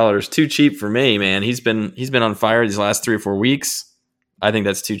 $6,600. Too cheap for me, man. He's been on fire these last 3 or 4 weeks. I think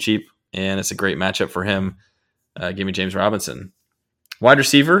that's too cheap, and it's a great matchup for him. Give me James Robinson. Wide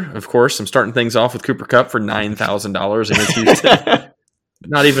receiver, of course. I'm starting things off with Cooper Kupp for $9,000 against Houston.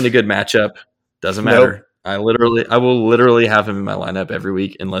 Not even a good matchup. Doesn't matter. Nope. I will literally have him in my lineup every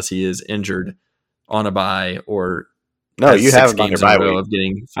week unless he is injured on a bye or you have him on your bye week of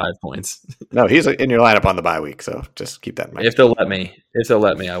getting 5 points. No, he's in your lineup on the bye week, so just keep that in mind. If they'll let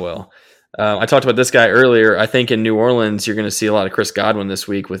me, I will. I talked about this guy earlier. I think in New Orleans, you're going to see a lot of Chris Godwin this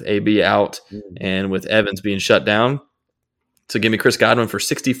week with AB out and with Evans being shut down. So give me Chris Godwin for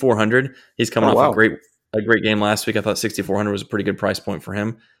 6,400. He's coming off a great game last week. I thought 6,400 was a pretty good price point for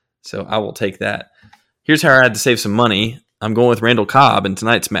him. So I will take that. Here's how I had to save some money. I'm going with Randall Cobb in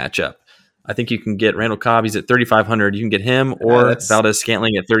tonight's matchup. I think you can get Randall Cobb. He's at 3,500. You can get him or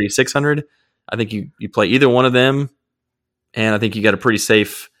Valdez-Scantling at 3,600. I think you play either one of them, and I think you got a pretty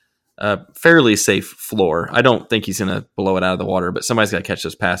safe, fairly safe floor. I don't think he's going to blow it out of the water, but somebody's got to catch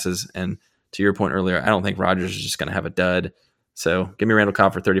those passes. And to your point earlier, I don't think Rodgers is just going to have a dud. So give me Randall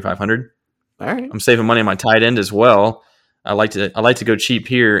Cobb for 3,500. All right. I'm saving money on my tight end as well. I like to go cheap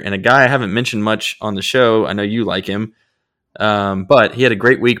here, and a guy I haven't mentioned much on the show. I know you like him, but he had a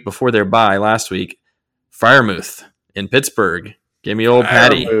great week before their bye last week. Freiermuth in Pittsburgh. Give me old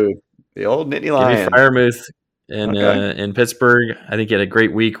Patty, the old Nittany Lion. Give me Freiermuth in Pittsburgh. I think he had a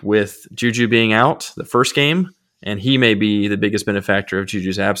great week with Juju being out the first game, and he may be the biggest benefactor of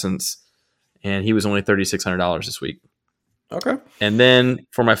Juju's absence. And he was only $3,600 this week. Okay. And then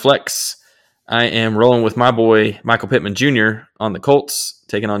for my flex, I am rolling with my boy Michael Pittman Jr. on the Colts,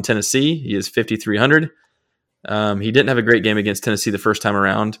 taking on Tennessee. He is 5,300. He didn't have a great game against Tennessee the first time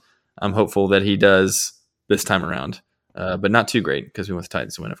around. I'm hopeful that he does this time around, but not too great because we want the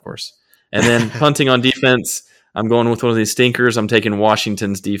Titans to win, of course. And then punting on defense, I'm going with one of these stinkers. I'm taking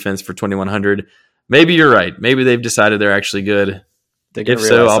Washington's defense for 2,100. Maybe you're right. Maybe they've decided they're actually good. If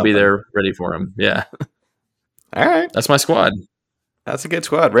so, I'll be there ready for them. Yeah. All right. That's my squad. That's a good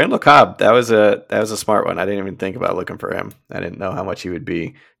squad. Randall Cobb, that was a smart one. I didn't even think about looking for him. I didn't know how much he would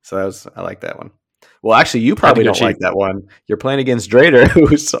be. So I like that one. Well, actually, you probably don't like that one. You're playing against Drader,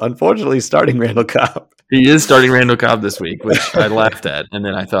 who's unfortunately starting Randall Cobb. He is starting Randall Cobb this week, which I laughed at. And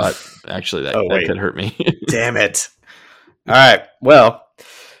then I thought, actually, that could hurt me. Damn it. All right. Well,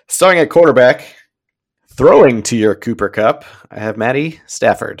 starting at quarterback, throwing to your Cooper Kupp, I have Matty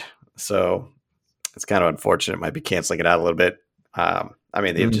Stafford. So it's kind of unfortunate. Might be canceling it out a little bit. I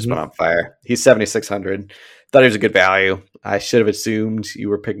mean, they've just been on fire. He's 7,600. Thought he was a good value. I should have assumed you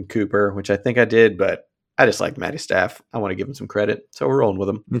were picking Cooper, which I think I did, but I just like Matty Staff. I want to give him some credit, so we're rolling with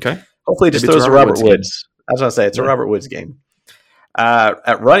him. Okay. Hopefully, he just throws to Robert Woods. I was going to say it's a Robert Woods game.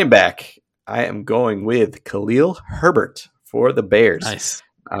 At running back, I am going with Khalil Herbert for the Bears. Nice.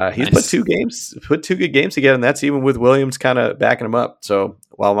 He's put two good games together, and that's even with Williams kind of backing him up. So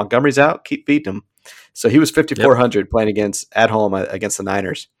while Montgomery's out, keep feeding him. So he was 5,400 playing at home against the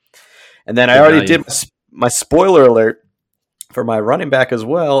Niners. And then I already did my spoiler alert for my running back as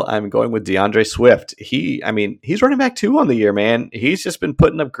well. I'm going with DeAndre Swift. He's running back 2 on the year, man. He's just been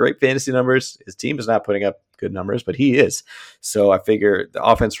putting up great fantasy numbers. His team is not putting up good numbers, but he is. So I figure the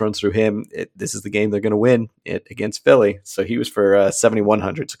offense runs through him. This is the game they're going to win against Philly. So he was for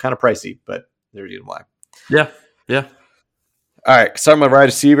 7,100. So kind of pricey, but there's reason why. Yeah. All right, starting with wide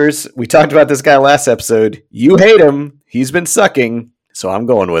receivers. We talked about this guy last episode. You hate him. He's been sucking. So I'm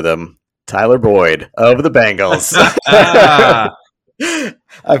going with him. Tyler Boyd of the Bengals. I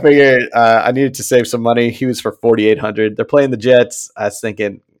figured I needed to save some money. He was for 4,800. They're playing the Jets. I was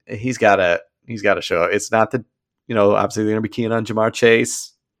thinking he's got to show up. It's not that, obviously they're going to be keen on Jamar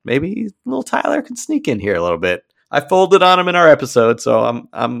Chase. Maybe little Tyler can sneak in here a little bit. I folded on him in our episode, so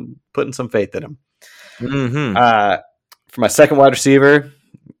I'm putting some faith in him. Mm-hmm. For my second wide receiver,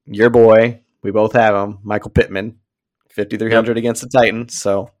 your boy, we both have him, Michael Pittman, 5,300 against the Titans.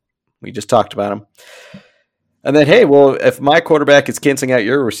 So we just talked about him. And then, hey, well, if my quarterback is canceling out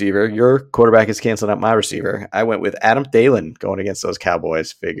your receiver, your quarterback is canceling out my receiver. I went with Adam Thielen going against those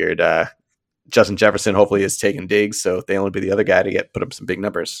Cowboys. Figured Justin Jefferson hopefully is taking digs, so Thielen would be the other guy to put up some big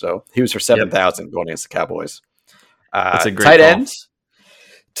numbers. So he was for 7,000 going against the Cowboys. That's a great call.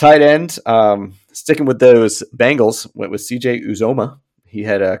 Tight end. Sticking with those Bengals, went with CJ Uzoma. He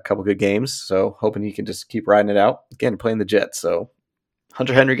had a couple good games, so hoping he can just keep riding it out. Again, playing the Jets. So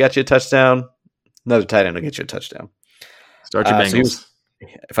Hunter Henry got you a touchdown. Another tight end will get you a touchdown. Start your Bengals.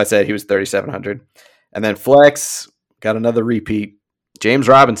 If I said he was 3,700. And then flex, got another repeat. James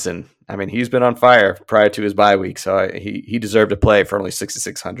Robinson. I mean, he's been on fire prior to his bye week, so he deserved to play for only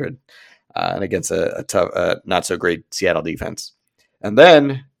 6,600 and against a tough, not so great Seattle defense. And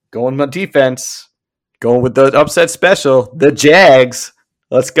then going on defense, going with the upset special, the Jags.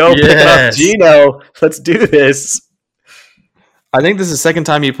 Let's go pick up Geno. Let's do this. I think this is the second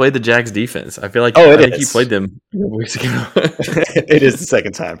time you played the Jags defense. I feel like you played them weeks ago. It is the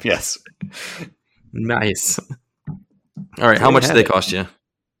second time, yes. Nice. All right, how much did they cost you?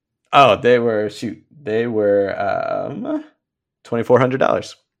 Oh, they were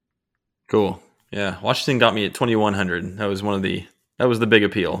 $2,400. Cool. Yeah, Washington got me at 2,100. That was the big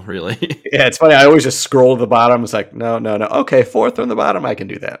appeal, really. Yeah, it's funny. I always just scroll to the bottom. It's like, no. Okay, 4th on the bottom. I can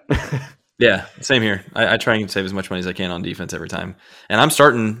do that. Yeah, same here. I try and save as much money as I can on defense every time. And I'm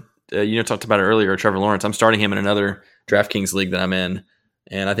starting, talked about it earlier, Trevor Lawrence. I'm starting him in another DraftKings league that I'm in.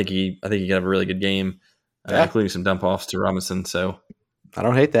 And I think he could have a really good game, including some dump offs to Robinson. So I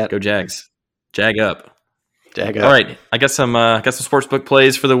don't hate that. Go Jags. Jag up. Jag up. All right. I got some sportsbook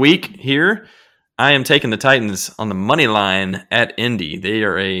plays for the week here. I am taking the Titans on the money line at Indy. They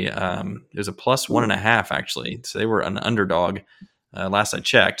are there's a plus 1.5 actually. So they were an underdog last I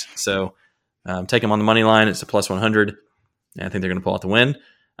checked. So take them on the money line. It's a plus 100. And I think they're going to pull out the win.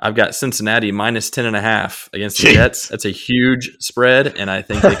 I've got Cincinnati minus 10.5 against the Jets. That's a huge spread, and I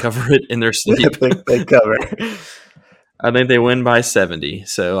think they cover it in their sleep. I think they cover. I think they win by 70.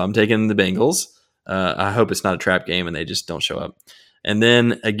 So I'm taking the Bengals. I hope it's not a trap game and they just don't show up. And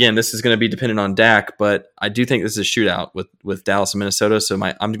then, again, this is going to be dependent on Dak, but I do think this is a shootout with Dallas and Minnesota. So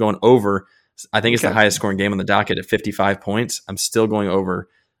I'm going over. I think it's the highest scoring game on the docket at 55 points. I'm still going over.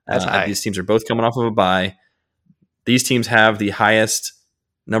 These teams are both coming off of a bye. These teams have the highest,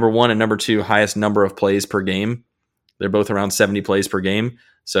 number 1 and number 2, highest number of plays per game. They're both around 70 plays per game.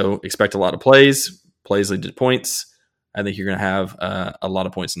 So expect a lot of plays. Plays lead to points. I think you're going to have a lot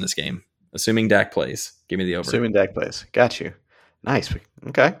of points in this game. Assuming Dak plays. Give me the over. Assuming Dak plays. Got you. Nice.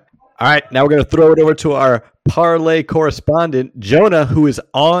 Okay. All right. Now we're going to throw it over to our parlay correspondent, Jonah, who is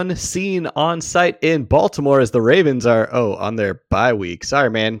on scene, on site in Baltimore as the Ravens are, on their bye week.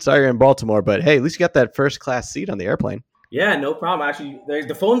 Sorry, man. Sorry you're in Baltimore, but hey, at least you got that first class seat on the airplane. Yeah, no problem. Actually,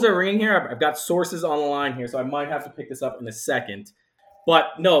 the phones are ringing here. I've got sources on the line here, so I might have to pick this up in a second.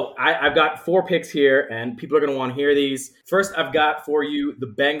 But no, I've got 4 picks here, and people are going to want to hear these. First, I've got for you the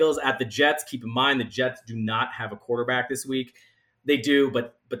Bengals at the Jets. Keep in mind, the Jets do not have a quarterback this week. They do,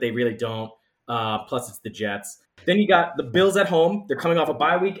 but they really don't. Plus, it's the Jets. Then you got the Bills at home. They're coming off a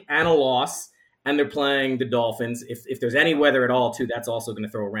bye week and a loss. and they're playing the Dolphins. If there's any weather at all, too, that's also going to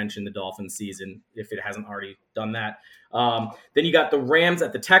throw a wrench in the Dolphins season if it hasn't already done that. Then you got the Rams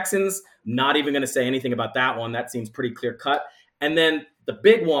at the Texans. Not even going to say anything about that one. That seems pretty clear cut. And then the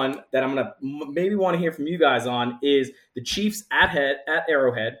big one that I'm going to maybe want to hear from you guys on is the Chiefs at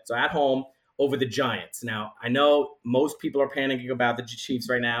Arrowhead, so at home, over the Giants. Now, I know most people are panicking about the Chiefs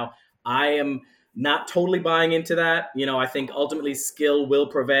right now. I am not totally buying into that. I think ultimately skill will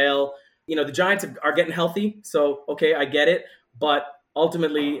prevail. The Giants are getting healthy, so okay, I get it. But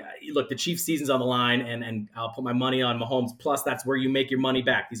ultimately, look, the Chiefs season's on the line, and I'll put my money on Mahomes. Plus, that's where you make your money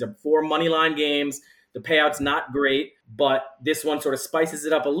back. These are 4 money line games. The payout's not great, but this one sort of spices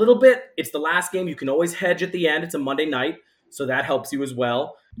it up a little bit. It's the last game. You can always hedge at the end. It's a Monday night, so that helps you as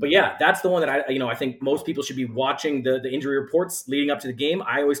well. But yeah, that's the one that I think most people should be watching the injury reports leading up to the game.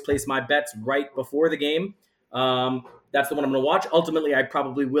 I always place my bets right before the game. That's the one I'm going to watch. Ultimately, I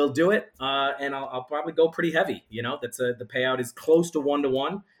probably will do it, and I'll probably go pretty heavy. The payout is close to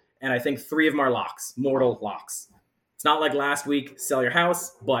 1-1, and I think 3 of them are locks, mortal locks. It's not like last week, sell your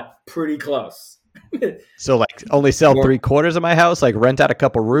house, but pretty close. So, like, only sell 3/4 of my house, like rent out a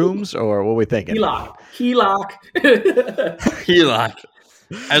couple rooms, or what are we thinking? HELOC.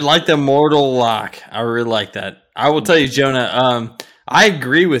 I like the mortal lock. I really like that. I will tell you, Jonah. I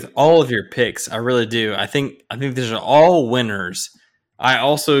agree with all of your picks. I really do. I think these are all winners. I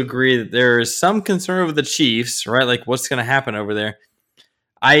also agree that there is some concern with the Chiefs, right? Like, what's going to happen over there?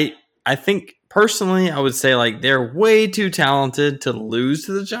 I think personally, I would say like they're way too talented to lose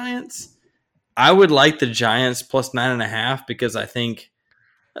to the Giants. I would like the Giants plus 9.5 because I think,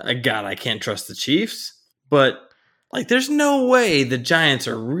 God, I can't trust the Chiefs. But like, there's no way the Giants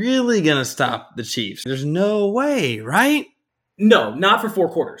are really going to stop the Chiefs. There's no way, right? No, not for 4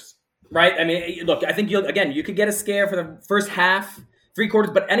 quarters, right? I mean, look, I think you could get a scare for the first half, 3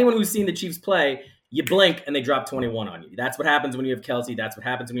 quarters, but anyone who's seen the Chiefs play, you blink and they drop 21 on you. That's what happens when you have Kelsey. That's what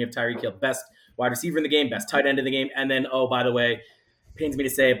happens when you have Tyreek Hill, best wide receiver in the game, best tight end in the game, and then, oh, by the way, pains me to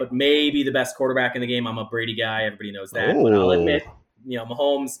say it, but maybe the best quarterback in the game. I'm a Brady guy. Everybody knows that. But I'll admit,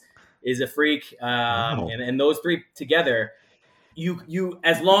 Mahomes is a freak. And those 3 together, you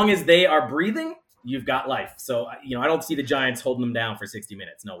as long as they are breathing, you've got life. So, I don't see the Giants holding them down for 60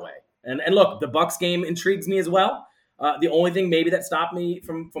 minutes. No way. And look, the Bucs game intrigues me as well. The only thing maybe that stopped me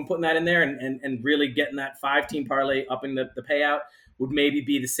from putting that in there and really getting that 5-team parlay upping the payout would maybe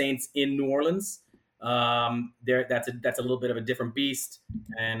be the Saints in New Orleans. That's a little bit of a different beast.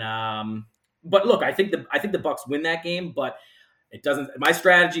 And but look, I think the Bucs win that game, but it doesn't. My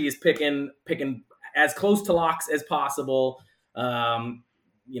strategy is picking as close to locks as possible.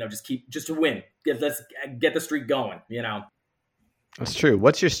 Just to win. Let's get the streak going. That's true.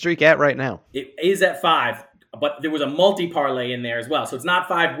 What's your streak at right now? It is at 5. But there was a multi-parlay in there as well. So it's not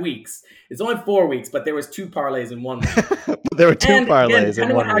 5 weeks. It's only 4 weeks, but there was 2 parlays in 1 week. There were 2 parlays in 1 week.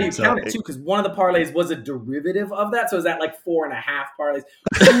 Depending on how you count it, too, because one of the parlays was a derivative of that. So is that like 4.5 parlays?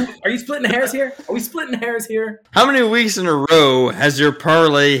 Are you splitting hairs here? Are we splitting hairs here? How many weeks in a row has your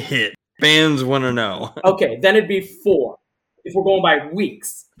parlay hit? Fans want to know. Okay, then it'd be 4. If we're going by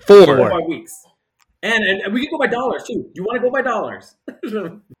weeks. 4 by weeks. And we can go by dollars, too. You want to go by dollars?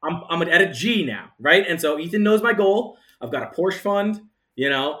 I'm at a G now, right? And so Ethan knows my goal. I've got a Porsche fund.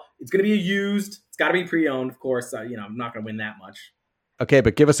 It's going to be used. It's got to be pre-owned, of course. I'm not going to win that much. Okay,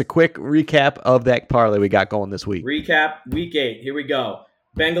 but give us a quick recap of that parlay we got going this week. Recap, week 8. Here we go.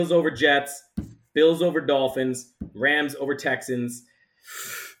 Bengals over Jets. Bills over Dolphins. Rams over Texans.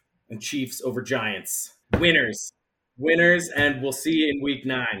 And Chiefs over Giants. Winners, and we'll see you in week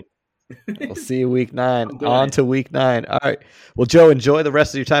 9. We'll see you week 9. On to week 9. All right. Well, Joe, enjoy the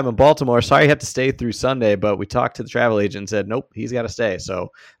rest of your time in Baltimore. Sorry you have to stay through Sunday, but we talked to the travel agent and said, nope, he's got to stay. So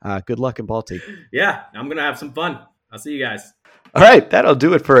good luck in Baltimore. Yeah, I'm going to have some fun. I'll see you guys. All right. That'll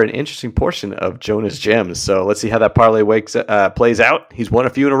do it for an interesting portion of Jonah's Gems. So let's see how that parlay plays out. He's won a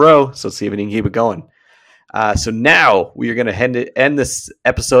few in a row, so let's see if he can keep it going. So now we are going to end this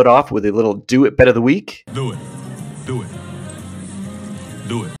episode off with a little Do It Bet of the Week. Do it.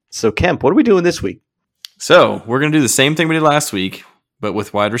 So, Kemp, what are we doing this week? So, we're going to do the same thing we did last week, but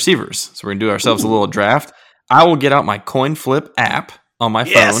with wide receivers. So, we're going to do ourselves a little draft. I will get out my Coin Flip app on my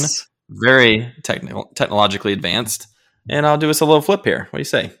phone. Very technologically advanced. And I'll do us a little flip here. What do you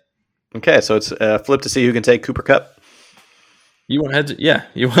say? Okay, so it's a flip to see who can take Cooper Kupp. You want heads? Yeah,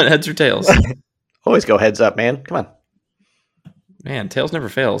 you want heads or tails? Always go heads up, man. Come on. Man, tails never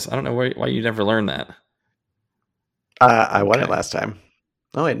fails. I don't know why you never learned that. I won it last time.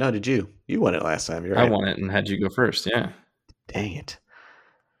 Oh, wait, no, did you? You won it last time. You're right. I won it and had you go first, yeah. Dang it.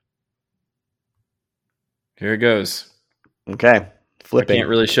 Here it goes. Okay. flipping. I can't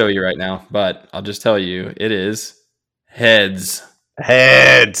really show you right now, but I'll just tell you it is heads.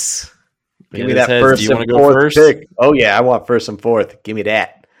 Heads. Give me that heads. first and fourth pick. Oh, yeah, I want first and fourth. Give me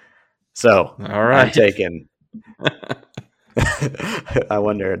that. So, all right. I'm taking. I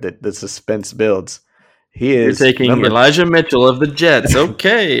wonder that the suspense builds. You're taking Elijah Mitchell of the Jets.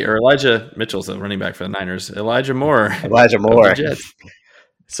 Okay. Or Elijah Mitchell's the running back for the Niners. Elijah Moore. Of the Jets.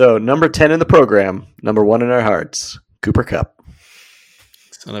 So, number 10 in the program, number 1 in our hearts, Cooper Kupp.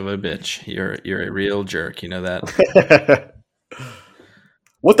 Son of a bitch. You're a real jerk. You know that?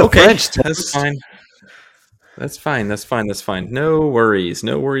 What the French toast? That's fine. No worries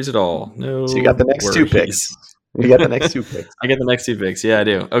at all. No. So you got the next 2 picks. You got the next 2 picks. I get the next 2 picks. Yeah, I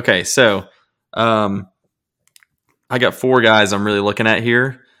do. Okay, so I got 4 guys I'm really looking at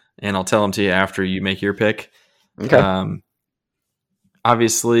here, and I'll tell them to you after you make your pick. Okay.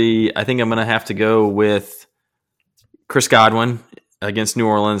 Obviously, I think I'm going to have to go with Chris Godwin against New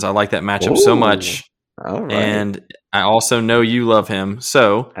Orleans. I like that matchup so much. All right. And I also know you love him.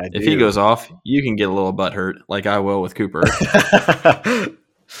 So if he goes off, you can get a little butthurt like I will with Cooper.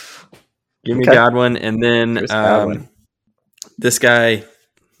 Give me Godwin. And then this guy,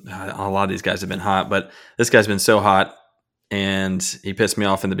 a lot of these guys have been hot, but this guy's been so hot and he pissed me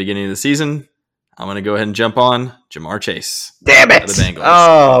off in the beginning of the season. I'm going to go ahead and jump on Jamar Chase. Damn it. The Bengals.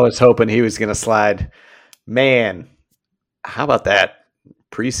 Oh, I was hoping he was going to slide. Man, how about that?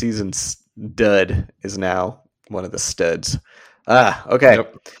 Preseason stud is now one of the studs. Okay.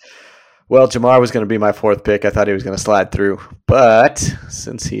 Yep. Well, Jamar was going to be my 4th pick. I thought he was going to slide through. But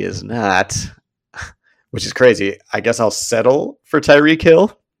since he is not, which is crazy, I guess I'll settle for Tyreek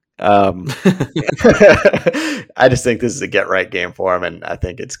Hill. I just think this is a get-right game for him, and I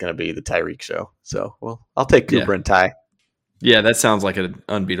think it's going to be the Tyreek show. So, well, I'll take Cooper and Ty. Yeah, that sounds like an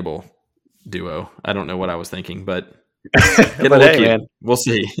unbeatable duo. I don't know what I was thinking, but getting but a little hey, cute. man. We'll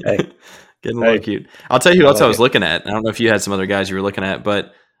see. Hey. Getting a little cute. I'll tell you who else I was looking at. I don't know if you had some other guys you were looking at,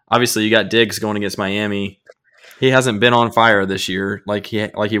 but obviously you got Diggs going against Miami. He hasn't been on fire this year like he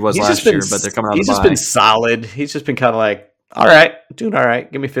was last year, but they're coming out of the bye. He's just been solid. He's just been kind of like, all right, doing all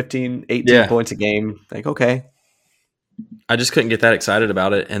right. Give me 15, 18 points a game. Like, okay. I just couldn't get that excited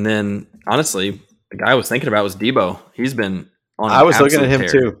about it. And then, honestly, the guy I was thinking about was Debo. He's been on I was looking at him,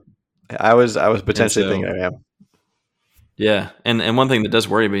 too. I was potentially thinking of him. Yeah, and one thing that does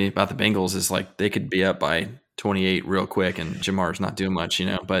worry me about the Bengals is like they could be up by 28 real quick, and Jamar's not doing much,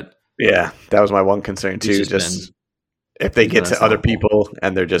 But yeah, that was my one concern too. Just if they get to other people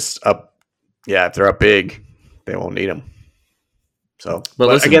and they're just up, if they're up big, they won't need them. So, but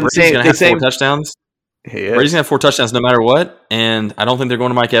listen, again, Brady's going to have 4 touchdowns. Brady's going to have 4 touchdowns no matter what, and I don't think they're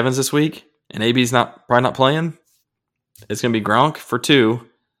going to Mike Evans this week. And AB's probably not playing. It's going to be Gronk for 2.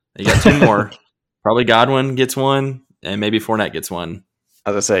 They got 2 more. Probably Godwin gets 1. And maybe Fournette gets 1.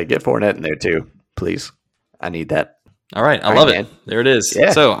 As I say, get Fournette in there too, please. I need that. All right, I love it. There it is.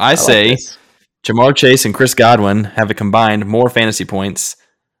 Yeah, so I say Jamar Chase and Chris Godwin have a combined more fantasy points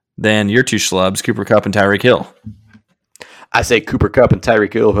than your 2 schlubs, Cooper Kupp and Tyreek Hill. I say Cooper Kupp and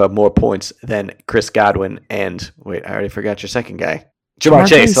Tyreek Hill have more points than Chris Godwin and wait, I already forgot your second guy, Jamar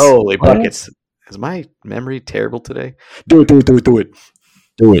Chase. Holy buckets! Is my memory terrible today? Do it.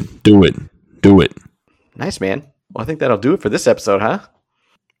 Nice, man. Well, I think that'll do it for this episode, huh?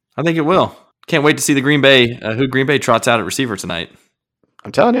 I think it will. Can't wait to see the Green Bay trots out at receiver tonight.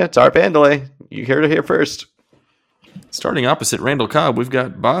 I'm telling you, it's Art Vandelay. You heard it here first. Starting opposite Randall Cobb, we've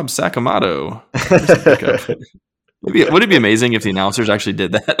got Bob Sakamoto. Would it be amazing if the announcers actually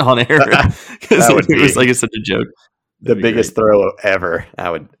did that on air? Because it was like it's such a joke. The biggest throw ever. I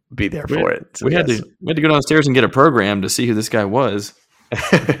would be there for it. So we had to go downstairs and get a program to see who this guy was.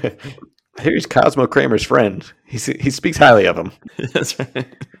 Here's Cosmo Kramer's friend. He speaks highly of him. That's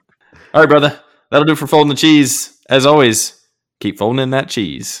right. All right, brother. That'll do for folding the cheese. As always, keep folding in that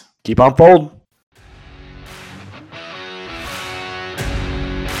cheese. Keep on folding.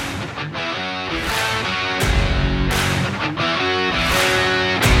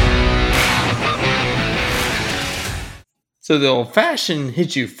 So the old-fashioned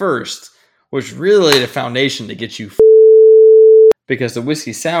hit you first was really the foundation to get you because the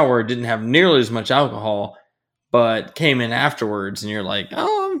whiskey sour didn't have nearly as much alcohol, but came in afterwards, and you're like,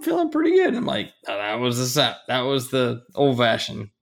 "Oh, I'm feeling pretty good." And I'm like, oh, "That was the old-fashioned."